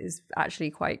is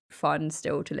actually quite fun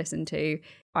still to listen to.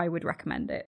 I would recommend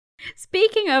it.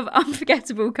 Speaking of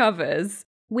unforgettable covers,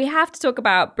 we have to talk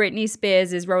about Britney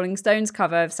Spears' Rolling Stones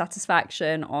cover of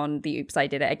Satisfaction on the Oops, I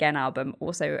Did It Again album,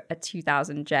 also a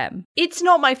 2000 gem. It's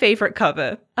not my favorite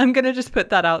cover. I'm going to just put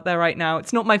that out there right now.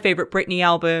 It's not my favorite Britney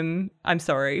album. I'm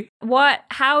sorry.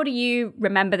 How do you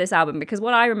remember this album? Because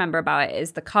what I remember about it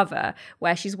is the cover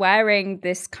where she's wearing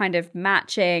this kind of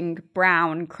matching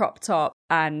brown crop top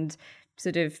and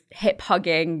sort of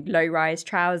hip-hugging low-rise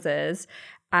trousers.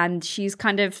 And she's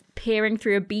kind of peering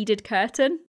through a beaded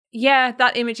curtain. Yeah,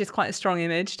 that image is quite a strong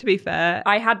image, to be fair.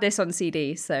 I had this on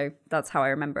CD, so that's how I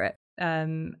remember it.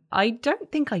 I don't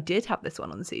think I did have this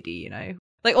one on CD,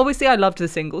 Like, obviously, I loved the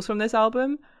singles from this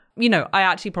album. I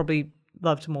actually probably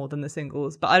loved more than the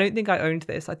singles, but I don't think I owned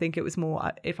this. I think it was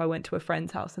more if I went to a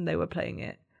friend's house and they were playing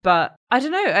it. But I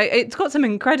don't know. It's got some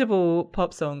incredible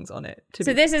pop songs on it.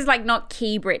 This is like not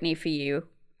key Britney for you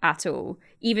at all,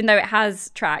 even though it has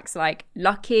tracks like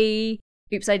Lucky,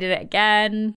 Oops, I Did It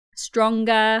Again,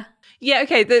 Stronger. Yeah,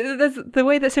 okay. The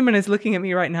way that Simran is looking at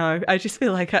me right now, I just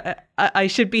feel like I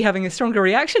should be having a stronger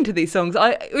reaction to these songs.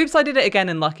 Oops, I Did It Again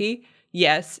and Lucky.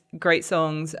 Yes, great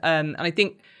songs. And I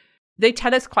think they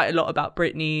tell us quite a lot about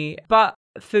Britney. But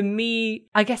for me,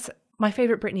 I guess my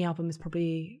favorite Britney album is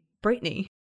probably Britney.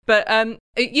 But,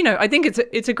 I think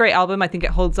it's a great album. I think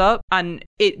it holds up and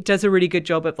it does a really good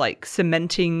job of like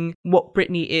cementing what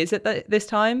Britney is at this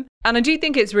time. And I do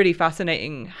think it's really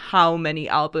fascinating how many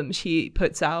albums she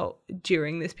puts out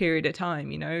during this period of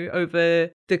time,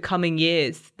 over the coming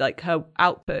years. Like her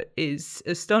output is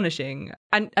astonishing.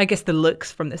 And I guess the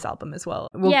looks from this album as well.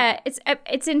 Yeah,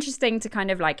 it's interesting to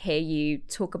kind of like hear you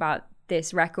talk about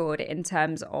this record in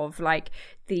terms of like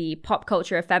the pop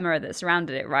culture ephemera that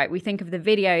surrounded it, right? We think of the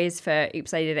videos for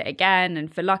Oops, I Did It Again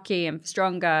and for Lucky and for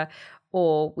Stronger,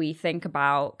 or we think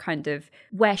about kind of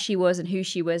where she was and who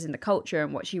she was in the culture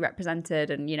and what she represented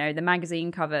and, the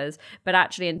magazine covers. But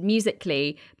actually,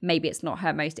 musically, maybe it's not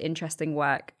her most interesting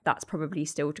work. That's probably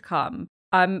still to come.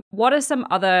 What are some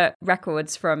other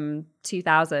records from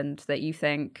 2000 that you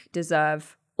think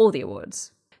deserve all the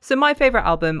awards? So my favorite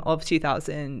album of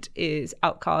 2000 is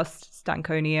Outkast,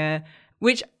 Stankonia,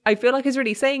 which I feel like is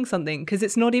really saying something because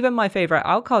it's not even my favorite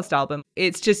Outkast album.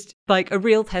 It's just like a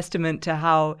real testament to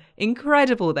how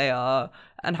incredible they are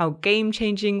and how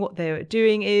game-changing what they're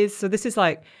doing is. So this is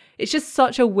like, it's just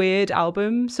such a weird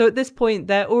album. So at this point,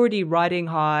 they're already riding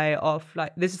high off,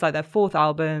 like, this is like their fourth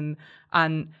album,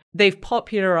 and they've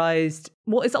popularized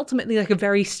what is ultimately like a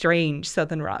very strange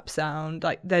Southern rap sound.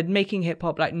 Like they're making hip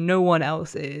hop like no one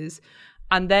else is.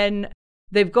 And then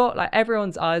they've got like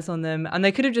everyone's eyes on them and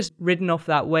they could have just ridden off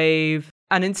that wave.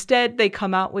 And instead they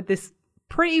come out with this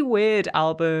pretty weird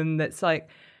album that's like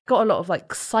got a lot of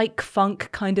like psych funk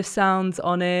kind of sounds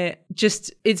on it.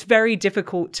 Just, it's very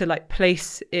difficult to like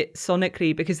place it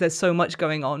sonically because there's so much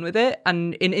going on with it.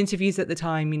 And in interviews at the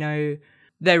time,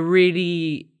 they're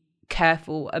really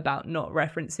careful about not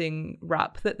referencing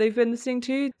rap that they've been listening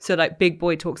to. So like Big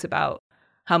Boy talks about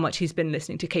how much he's been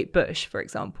listening to Kate Bush, for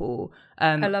example.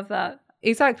 I love that.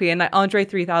 Exactly. And like Andre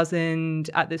 3000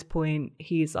 at this point,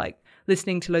 he's like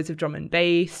listening to loads of drum and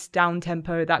bass, down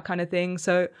tempo, that kind of thing.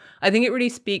 So I think it really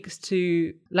speaks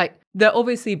to like, they're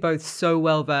obviously both so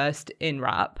well versed in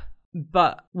rap,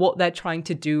 but what they're trying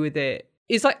to do with it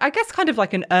is like, I guess kind of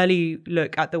like an early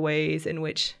look at the ways in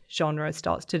which genre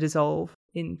starts to dissolve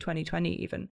in 2020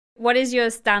 even. What is your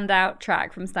standout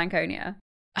track from Stankonia?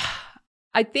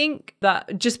 I think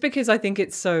that just because I think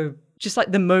it's so, just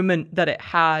like the moment that it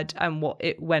had and what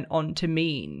it went on to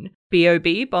mean.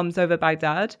 B.O.B., Bombs Over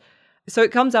Baghdad. So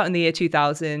it comes out in the year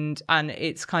 2000 and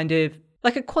it's kind of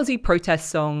like a quasi-protest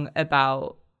song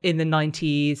about, in the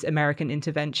 90s, American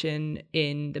intervention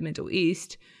in the Middle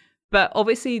East. But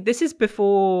obviously this is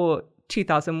before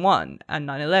 2001 and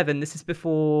 9/11. This is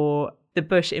before the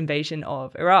Bush invasion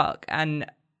of Iraq, and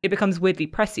it becomes weirdly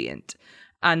prescient.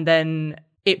 And then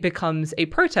it becomes a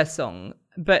protest song.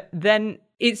 But then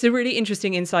it's a really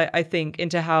interesting insight, I think,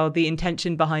 into how the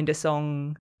intention behind a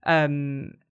song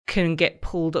can get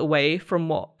pulled away from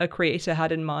what a creator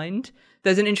had in mind.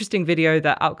 There's an interesting video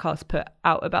that Outkast put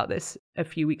out about this a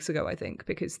few weeks ago, I think,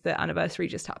 because the anniversary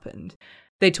just happened.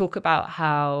 They talk about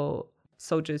how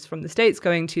soldiers from the States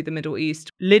going to the Middle East,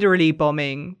 literally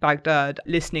bombing Baghdad,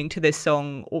 listening to this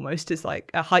song almost as like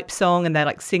a hype song, and they're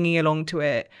like singing along to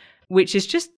it, which is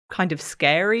just kind of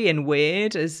scary and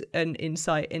weird as an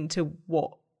insight into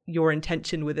what your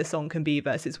intention with a song can be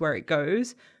versus where it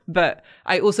goes. But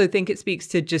I also think it speaks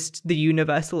to just the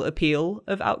universal appeal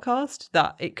of Outkast,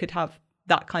 that it could have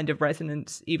that kind of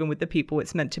resonance even with the people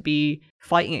it's meant to be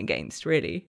fighting against,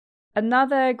 really.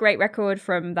 Another great record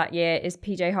from that year is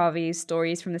PJ Harvey's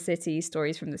Stories from the City,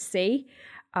 Stories from the Sea,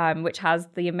 which has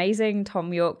the amazing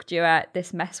Tom York duet,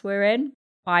 This Mess We're In.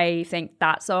 I think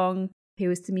that song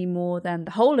appeals to me more than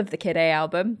the whole of the Kid A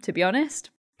album, to be honest.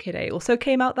 Kid A also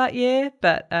came out that year,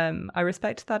 but I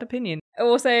respect that opinion.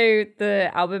 Also, the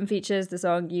album features the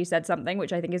song You Said Something,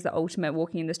 which I think is the ultimate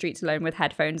walking in the streets alone with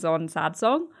headphones on sad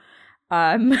song.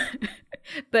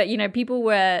 But, people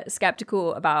were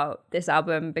skeptical about this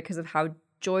album because of how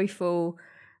joyful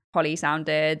Polly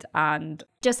sounded and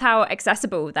just how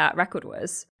accessible that record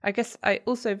was. I guess I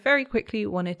also very quickly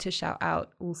wanted to shout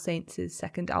out All Saints'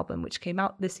 second album, which came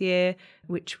out this year,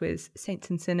 which was Saints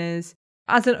and Sinners.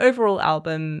 As an overall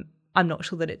album, I'm not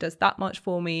sure that it does that much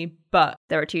for me, but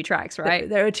there are 2 tracks, right?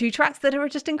 There are 2 tracks that are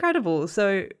just incredible.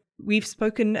 So we've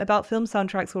spoken about film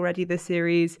soundtracks already this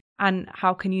series, and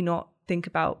how can you not think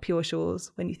about Pure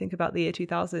Shores when you think about the year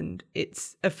 2000?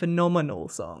 It's a phenomenal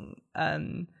song.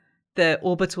 The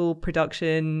orbital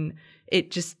production,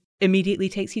 it just immediately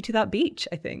takes you to that beach,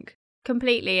 I think.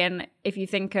 Completely. And if you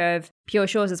think of Pure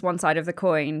Shores as one side of the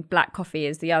coin, Black Coffee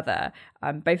is the other.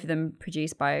 Both of them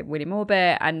produced by William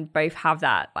Orbit, and both have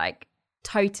that like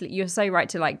totally, you're so right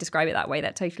to like describe it that way,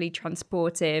 that totally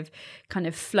transportive kind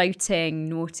of floating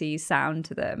naughty sound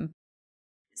to them.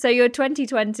 So your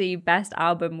 2020 Best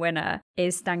Album winner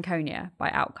is Stankonia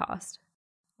by Outkast.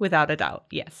 Without a doubt,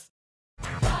 yes.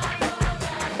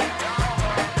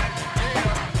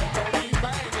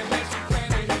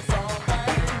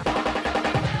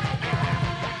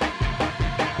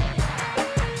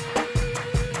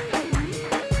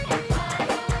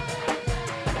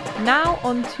 Now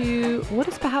on to what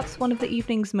is perhaps one of the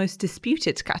evening's most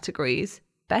disputed categories,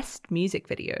 Best Music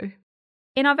Video.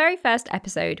 In our very first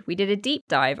episode, we did a deep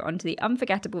dive onto the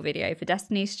unforgettable video for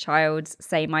Destiny's Child's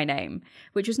Say My Name,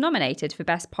 which was nominated for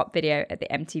Best Pop Video at the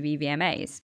MTV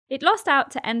VMAs. It lost out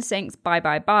to NSYNC's Bye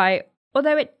Bye Bye,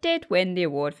 although it did win the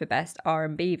award for Best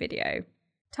R&B Video.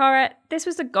 Tara, this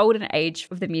was the golden age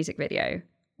of the music video.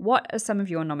 What are some of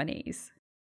your nominees?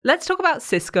 Let's talk about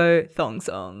Cisco Thong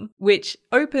Song, which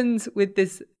opens with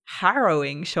this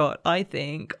harrowing shot, I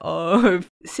think,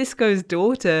 of Cisco's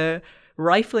daughter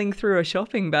rifling through a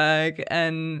shopping bag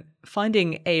and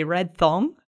finding a red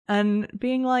thong and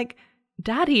being like,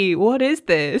 "Daddy, what is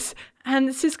this?"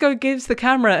 And Cisco gives the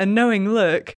camera a knowing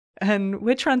look, and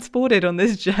we're transported on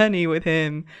this journey with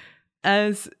him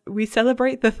as we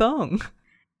celebrate the thong.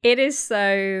 It is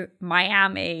so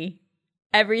Miami.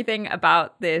 Everything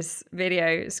about this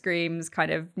video screams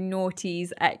kind of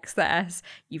noughties excess.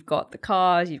 You've got the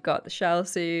cars, you've got the shell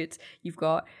suits, you've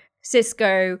got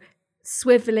Cisco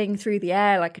swiveling through the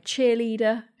air like a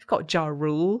cheerleader. You've got Ja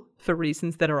Rule for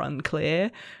reasons that are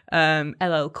unclear.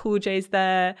 LL Cool J's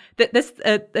there. There's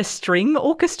a string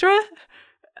orchestra.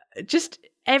 Just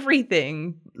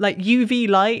everything. Like UV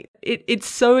light. It's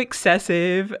so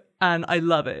excessive and I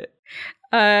love it.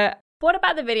 What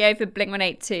about the video for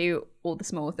Blink-182, All the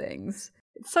Small Things?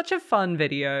 It's such a fun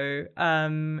video.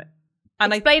 And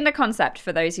explain the concept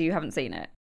for those who haven't seen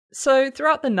it. So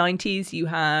throughout the 90s, you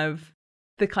have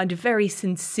the kind of very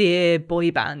sincere boy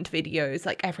band videos,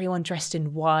 like everyone dressed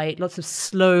in white, lots of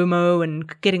slow-mo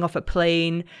and getting off a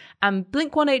plane. And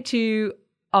Blink-182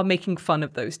 are making fun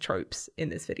of those tropes in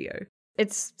this video.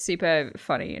 It's super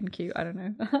funny and cute. I don't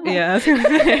know. Yeah.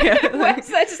 What's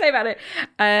there to say about it?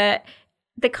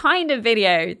 The kind of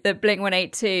video that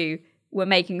Blink-182 were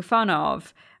making fun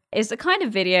of is the kind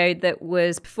of video that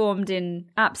was performed in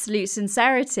absolute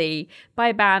sincerity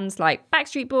by bands like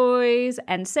Backstreet Boys,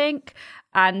 NSYNC,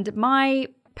 and my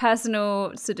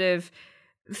personal sort of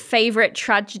favourite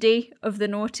tragedy of the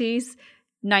noughties,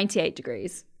 98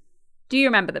 Degrees. Do you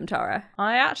remember them, Tara?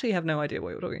 I actually have no idea what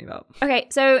you're talking about. Okay,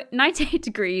 so 98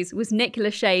 Degrees was Nick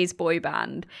Lachey's boy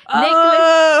band.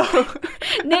 Oh!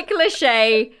 Nick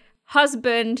Lachey,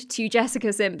 husband to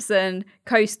Jessica Simpson,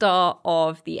 co-star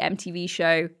of the MTV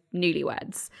show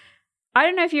Newlyweds. I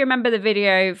don't know if you remember the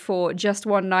video for Just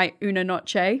One Night, Una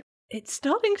Noche. It's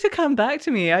starting to come back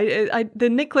to me. The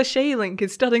Nick Lachey link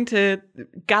is starting to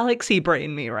galaxy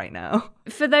brain me right now.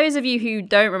 For those of you who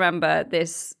don't remember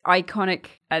this iconic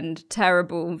and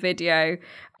terrible video,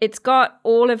 it's got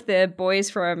all of the boys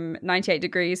from 98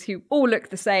 Degrees who all look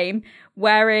the same,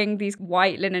 wearing these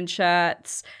white linen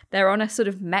shirts. They're on a sort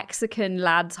of Mexican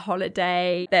lads'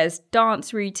 holiday. There's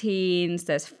dance routines,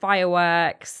 there's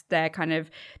fireworks, they're kind of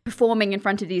performing in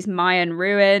front of these Mayan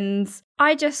ruins.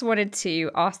 I just wanted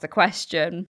to ask the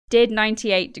question, did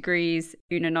 98 Degrees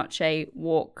Una Noche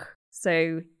walk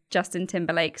so Justin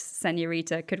Timberlake's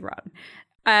Senorita could run?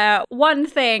 One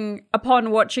thing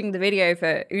upon watching the video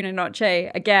for Una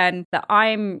Noche, again, that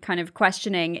I'm kind of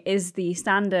questioning is the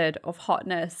standard of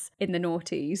hotness in the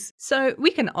noughties. So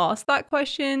we can ask that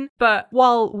question, but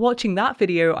while watching that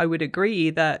video, I would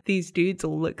agree that these dudes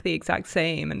all look the exact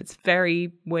same and it's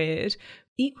very weird.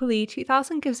 Equally,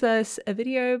 2000 gives us a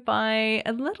video by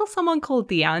a little someone called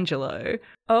D'Angelo.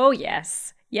 Oh,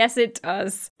 yes. Yes, it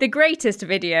does. The greatest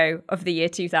video of the year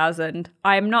 2000.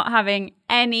 I am not having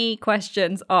any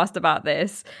questions asked about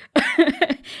this.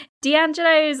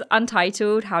 D'Angelo's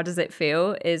Untitled, How Does It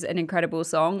Feel, is an incredible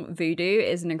song. Voodoo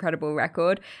is an incredible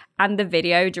record. And the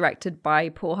video, directed by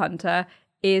Paul Hunter,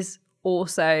 is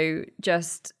also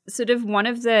just sort of one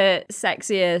of the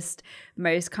sexiest,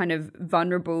 most kind of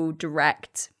vulnerable,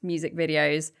 direct music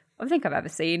videos I think I've ever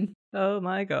seen. Oh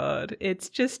my God. It's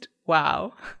just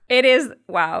wow. It is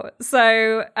wow.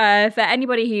 So for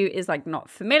anybody who is like not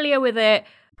familiar with it,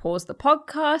 pause the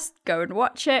podcast, go and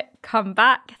watch it, come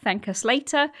back, thank us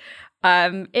later.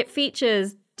 It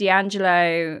features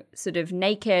D'Angelo sort of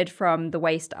naked from the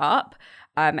waist up.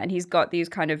 And he's got these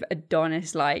kind of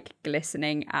Adonis-like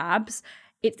glistening abs.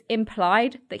 It's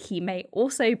implied that he may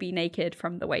also be naked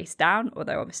from the waist down,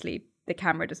 although obviously the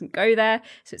camera doesn't go there.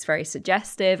 So it's very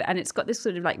suggestive. And it's got this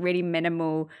sort of like really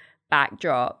minimal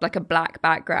backdrop, like a black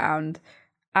background.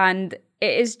 And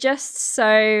it is just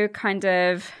so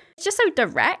it's just so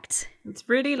direct. It's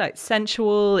really like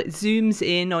sensual. It zooms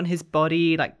in on his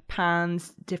body, like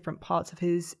pans different parts of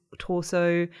his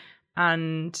torso.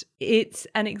 And it's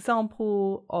an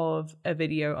example of a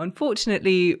video,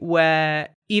 unfortunately, where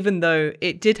even though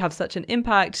it did have such an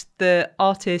impact, the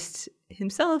artist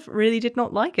himself really did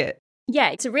not like it.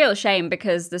 Yeah, it's a real shame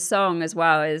because the song as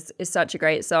well is such a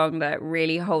great song that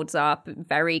really holds up,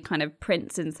 very kind of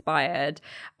Prince inspired.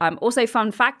 Also,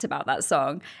 fun fact about that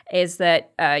song is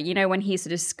that, when he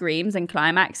sort of screams and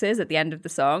climaxes at the end of the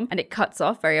song and it cuts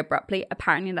off very abruptly,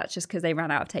 apparently that's just because they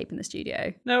ran out of tape in the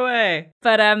studio. No way.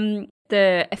 But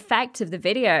the effect of the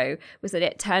video was that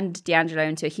it turned D'Angelo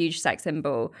into a huge sex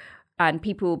symbol. And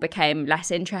people became less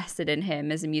interested in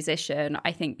him as a musician.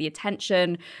 I think the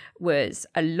attention was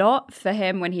a lot for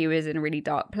him when he was in a really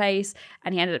dark place.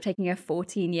 And he ended up taking a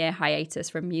 14-year hiatus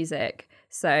from music.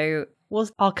 So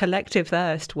was our collective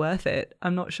thirst worth it?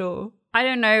 I'm not sure. I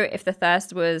don't know if the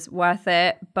thirst was worth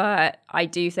it, but I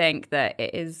do think that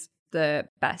it is the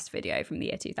best video from the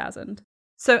year 2000.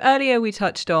 So earlier we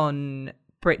touched on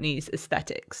Britney's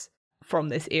aesthetics from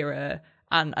this era.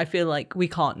 And I feel like we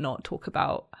can't not talk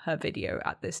about her video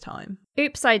at this time.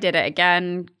 Oops, I Did It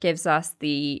Again gives us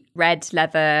the red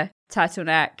leather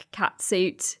turtleneck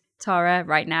catsuit. Tara,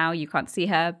 right now, you can't see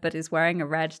her, but is wearing a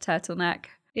red turtleneck.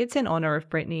 It's in honor of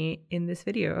Britney in this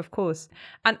video, of course.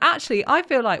 And actually, I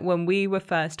feel like when we were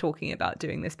first talking about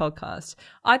doing this podcast,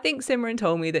 I think Simran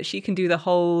told me that she can do the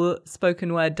whole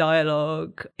spoken word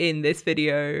dialogue in this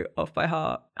video off by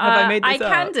heart. Have I made this up?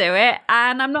 I can do it,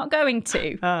 and I'm not going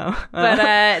to. Oh.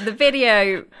 But the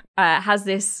video has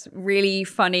this really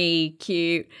funny,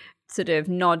 cute sort of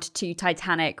nod to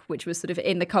Titanic, which was sort of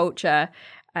in the culture.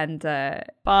 And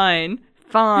Fine.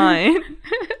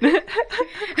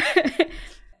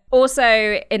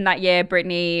 Also, in that year,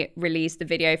 Britney released the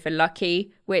video for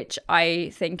Lucky, which I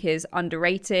think is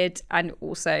underrated and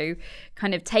also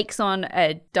kind of takes on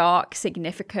a dark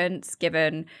significance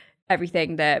given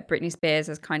everything that Britney Spears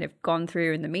has kind of gone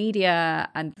through in the media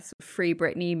and the sort of Free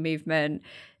Britney movement.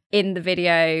 In the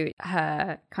video,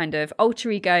 her kind of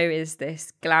alter ego is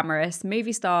this glamorous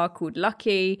movie star called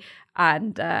Lucky,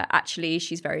 and actually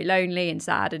she's very lonely and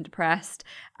sad and depressed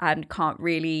and can't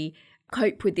really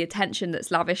cope with the attention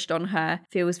that's lavished on her.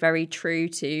 Feels very true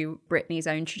to Britney's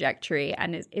own trajectory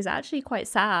and is actually quite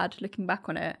sad looking back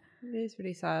on it. It is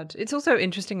really sad. It's also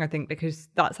interesting, I think, because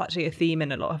that's actually a theme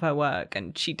in a lot of her work,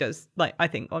 and she does, like, I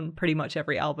think on pretty much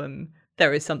every album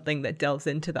there is something that delves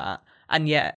into that, and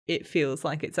yet it feels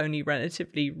like it's only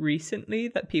relatively recently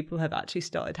that people have actually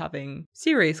started having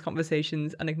serious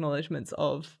conversations and acknowledgements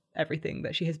of everything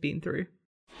that she has been through.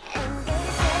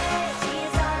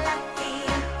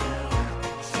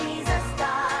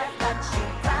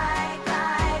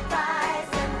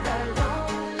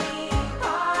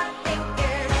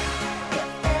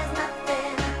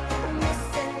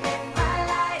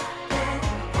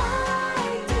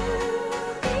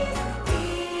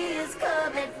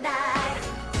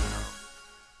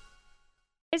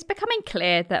 It's becoming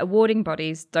clear that awarding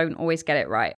bodies don't always get it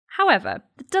right. However,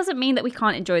 that doesn't mean that we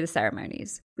can't enjoy the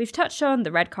ceremonies. We've touched on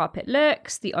the red carpet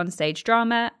looks, the onstage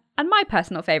drama, and my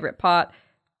personal favourite part,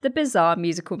 the bizarre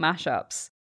musical mashups.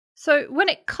 So when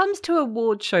it comes to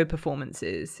award show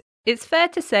performances, it's fair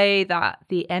to say that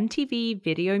the MTV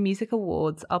Video Music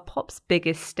Awards are pop's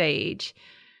biggest stage,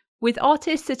 with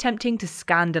artists attempting to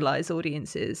scandalise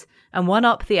audiences and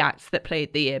one-up the acts that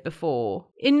played the year before.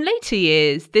 In later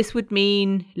years, this would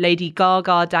mean Lady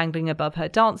Gaga dangling above her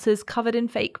dancers covered in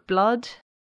fake blood,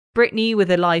 Britney with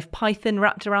a live python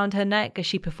wrapped around her neck as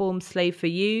she performed Slave for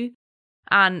You,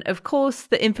 and of course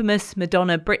the infamous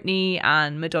Madonna Britney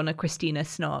and Madonna Christina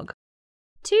snog.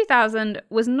 2000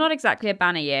 was not exactly a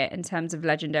banner year in terms of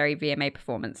legendary VMA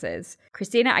performances.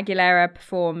 Christina Aguilera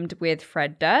performed with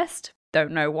Fred Durst.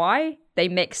 Don't know why. They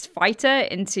mixed Fighter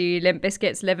into Limp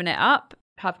Bizkit's Living It Up.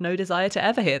 Have no desire to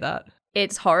ever hear that.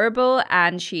 It's horrible,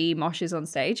 and she moshes on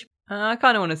stage. I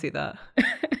kind of want to see that.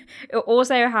 It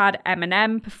also had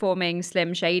Eminem performing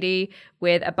Slim Shady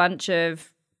with a bunch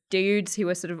of dudes who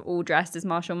were sort of all dressed as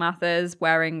Marshall Mathers,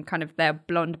 wearing kind of their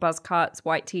blonde buzz cuts,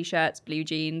 white t-shirts, blue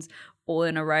jeans, all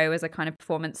in a row as a kind of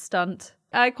performance stunt.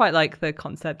 I quite like the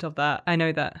concept of that. I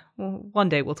know that one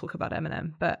day we'll talk about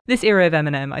Eminem, but this era of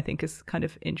Eminem I think is kind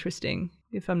of interesting.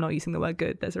 If I'm not using the word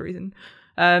good, there's a reason.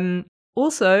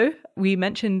 Also, we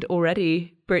mentioned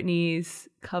already Britney's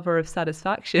cover of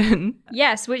Satisfaction.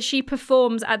 Yes, which she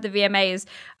performs at the VMAs,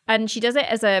 and she does it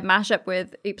as a mashup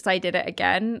with Oops, I Did It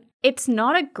Again. It's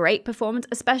not a great performance,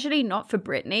 especially not for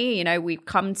Britney. You know, we've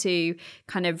come to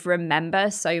kind of remember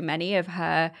so many of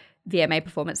her VMA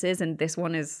performances, and this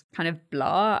one is kind of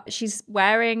blah. She's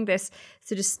wearing this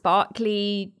sort of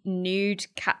sparkly nude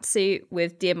catsuit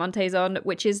with diamantes on,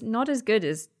 which is not as good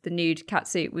as the nude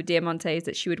catsuit with diamantes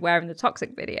that she would wear in the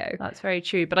Toxic video. That's very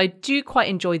true. But I do quite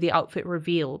enjoy the outfit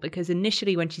reveal, because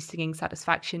initially when she's singing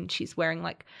Satisfaction, she's wearing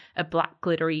like a black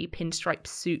glittery pinstripe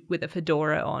suit with a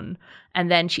fedora on. And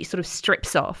then she sort of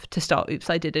strips off to start Oops,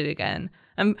 I Did It Again.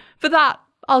 And for that,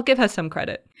 I'll give her some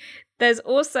credit. There's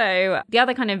also the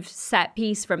other kind of set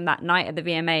piece from that night at the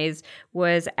VMAs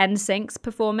was NSYNC's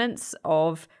performance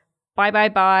of Bye Bye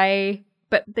Bye,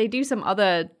 but they do some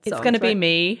other songs. It's going to be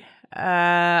me.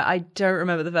 I don't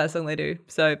remember the first song they do,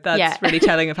 so that's really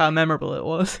telling of how memorable it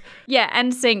was. Yeah,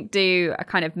 NSYNC do a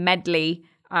kind of medley,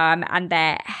 and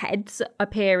their heads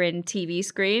appear in TV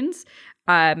screens,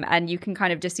 and you can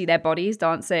kind of just see their bodies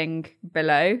dancing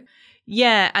below.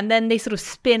 Yeah, and then they sort of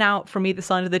spin out from either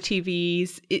side of the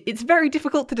TVs. It's very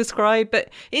difficult to describe, but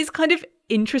it's kind of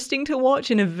interesting to watch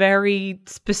in a very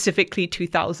specifically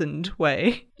 2000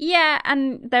 way. Yeah,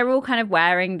 and they're all kind of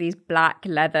wearing these black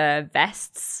leather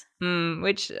vests.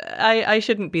 Which I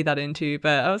shouldn't be that into,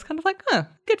 but I was kind of like,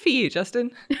 good for you,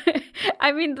 Justin.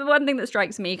 I mean, the one thing that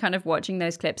strikes me kind of watching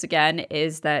those clips again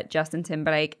is that Justin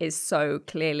Timberlake is so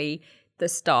clearly the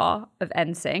star of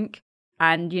NSYNC.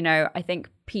 And, you know, I think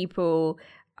people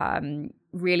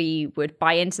really would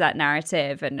buy into that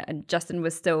narrative. And Justin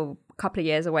was still a couple of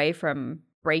years away from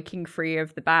breaking free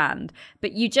of the band.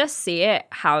 But you just see it,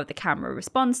 how the camera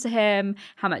responds to him,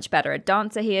 how much better a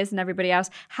dancer he is than everybody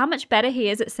else, how much better he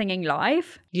is at singing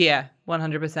live. Yeah,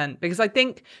 100%. Because I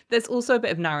think there's also a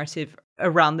bit of narrative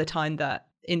around the time that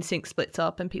NSYNC splits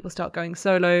up and people start going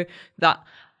solo, that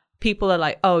people are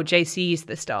like, oh, JC's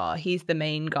the star. He's the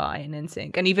main guy in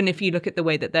NSYNC. And even if you look at the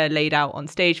way that they're laid out on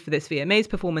stage for this VMAs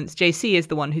performance, JC is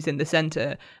the one who's in the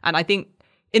center. And I think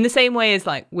in the same way as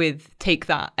like with Take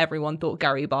That, everyone thought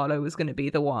Gary Barlow was going to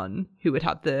be the one who would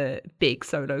have the big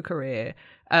solo career.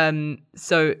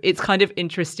 So it's kind of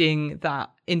interesting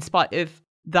that in spite of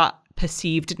that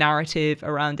perceived narrative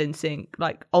around NSYNC,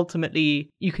 like ultimately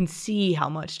you can see how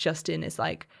much Justin is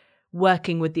like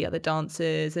working with the other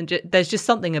dancers, and there's just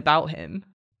something about him.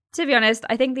 To be honest,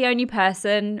 I think the only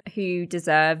person who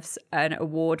deserves an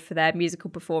award for their musical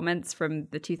performance from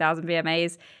the 2000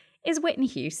 VMAs is Whitney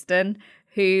Houston,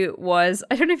 who was,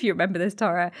 I don't know if you remember this,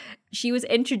 Tara, she was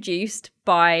introduced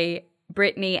by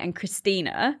Britney and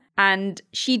Christina, and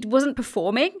she wasn't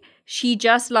performing. She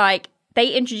just they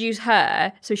introduce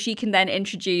her so she can then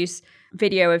introduce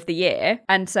Video of the Year.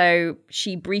 And so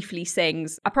she briefly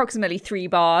sings approximately 3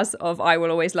 bars of I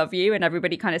Will Always Love You, and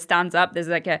everybody kind of stands up. There's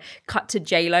like a cut to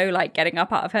J-Lo getting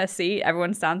up out of her seat.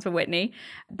 Everyone stands for Whitney.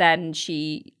 Then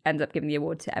she ends up giving the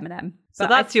award to Eminem. So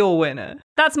that's your winner.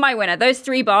 That's my winner. Those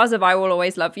 3 bars of I Will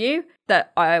Always Love You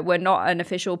that were not an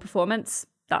official performance,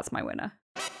 that's my winner.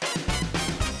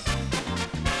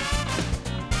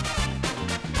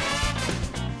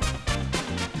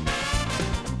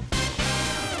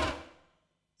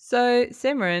 So,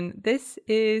 Simran, this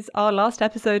is our last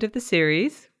episode of the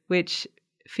series, which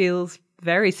feels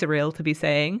very surreal to be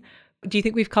saying. Do you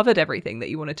think we've covered everything that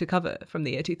you wanted to cover from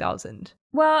the year 2000?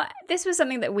 Well, this was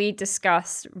something that we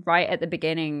discussed right at the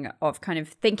beginning of kind of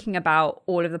thinking about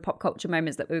all of the pop culture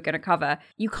moments that we were going to cover.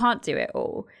 You can't do it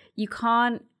all. You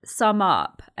can't sum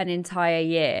up an entire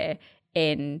year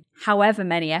in however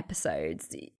many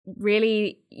episodes.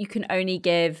 Really, you can only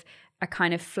give a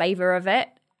kind of flavor of it.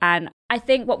 And I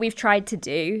think what we've tried to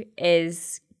do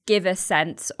is give a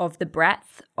sense of the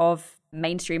breadth of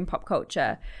mainstream pop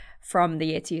culture from the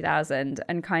year 2000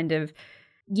 and kind of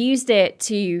used it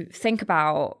to think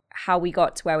about how we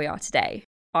got to where we are today.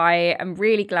 I am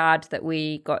really glad that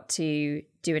we got to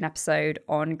do an episode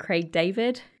on Craig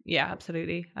David. Yeah,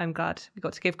 absolutely. I'm glad we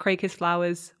got to give Craig his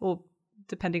flowers, or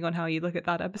depending on how you look at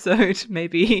that episode,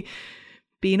 maybe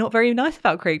be not very nice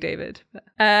about Craig David.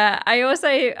 I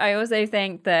also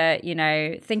think that, you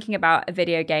know, thinking about a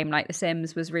video game like The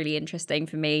Sims was really interesting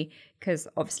for me because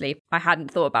obviously I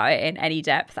hadn't thought about it in any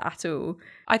depth at all.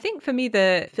 I think for me,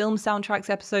 the film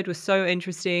soundtracks episode was so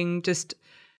interesting. Just,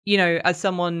 you know, as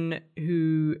someone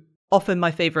who often my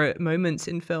favorite moments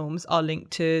in films are linked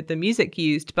to the music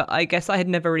used, but I guess I had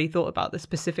never really thought about the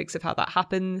specifics of how that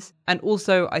happens. And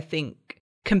also, I think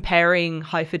comparing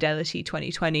High Fidelity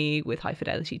 2020 with High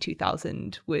Fidelity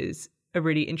 2000 was a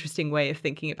really interesting way of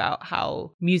thinking about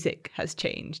how music has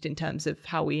changed in terms of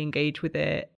how we engage with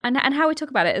it. And how we talk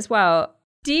about it as well.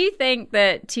 Do you think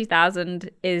that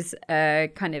 2000 is a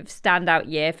kind of standout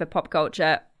year for pop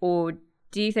culture, or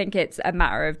do you think it's a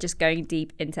matter of just going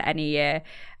deep into any year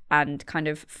and kind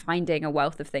of finding a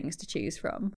wealth of things to choose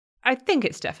from? I think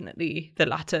it's definitely the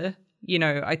latter. You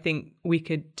know, I think we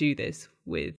could do this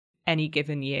with any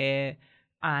given year,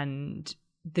 and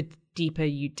the deeper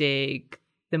you dig,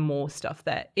 the more stuff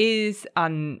there is.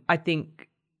 And I think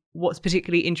what's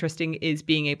particularly interesting is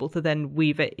being able to then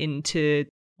weave it into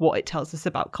what it tells us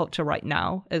about culture right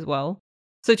now as well.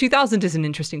 So 2000 is an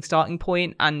interesting starting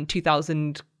point, and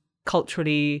 2000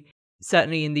 culturally,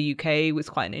 certainly in the UK, was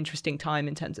quite an interesting time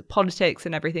in terms of politics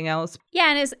and everything else.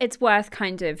 Yeah, and it's worth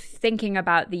kind of thinking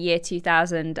about the year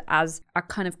 2000 as a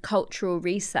kind of cultural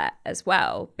reset as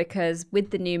well, because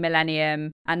with the new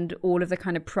millennium and all of the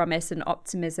kind of promise and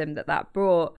optimism that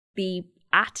brought, the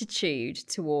attitude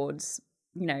towards,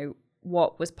 you know,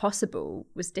 what was possible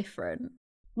was different.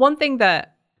 One thing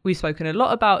that we've spoken a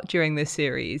lot about during this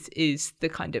series is the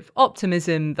kind of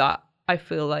optimism that I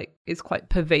feel like is quite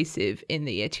pervasive in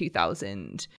the year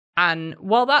 2000. And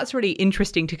while that's really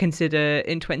interesting to consider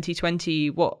in 2020,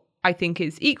 what I think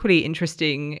is equally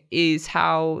interesting is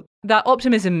how that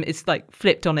optimism is like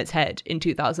flipped on its head in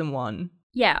 2001.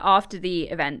 Yeah, after the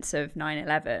events of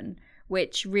 9/11,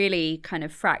 which really kind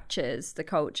of fractures the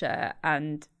culture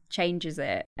and changes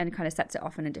it and kind of sets it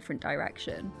off in a different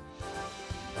direction.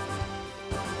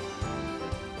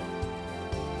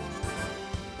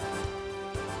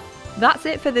 That's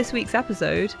it for this week's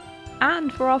episode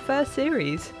and for our first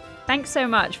series. Thanks so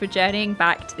much for journeying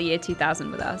back to the year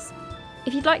 2000 with us.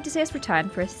 If you'd like to see us return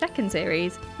for a second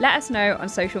series, let us know on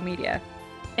social media.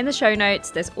 In the show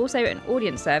notes, there's also an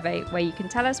audience survey where you can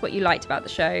tell us what you liked about the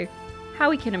show,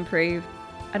 how we can improve,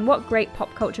 and what great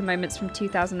pop culture moments from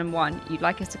 2001 you'd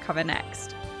like us to cover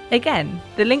next. Again,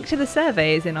 the link to the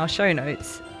survey is in our show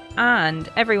notes, and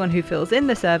everyone who fills in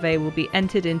the survey will be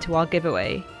entered into our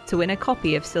giveaway to win a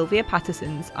copy of Sylvia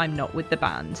Patterson's I'm Not With The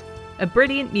Band, a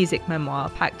brilliant music memoir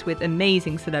packed with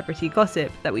amazing celebrity gossip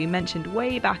that we mentioned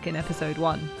way back in episode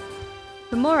 1.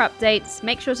 For more updates,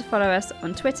 make sure to follow us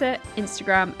on Twitter,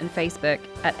 Instagram and Facebook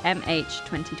at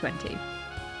MH2020.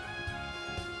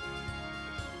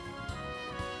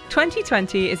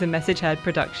 2020 is a Message Heard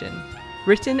production,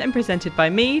 written and presented by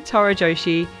me, Tara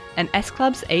Joshi, and S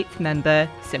Club's 8th member,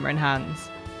 Simran Hans.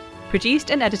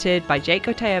 Produced and edited by Jake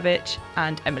Oteyevich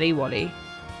and Emily Wally.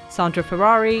 Sandra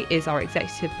Ferrari is our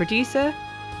executive producer.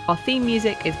 Our theme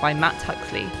music is by Matt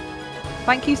Huxley.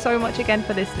 Thank you so much again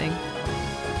for listening.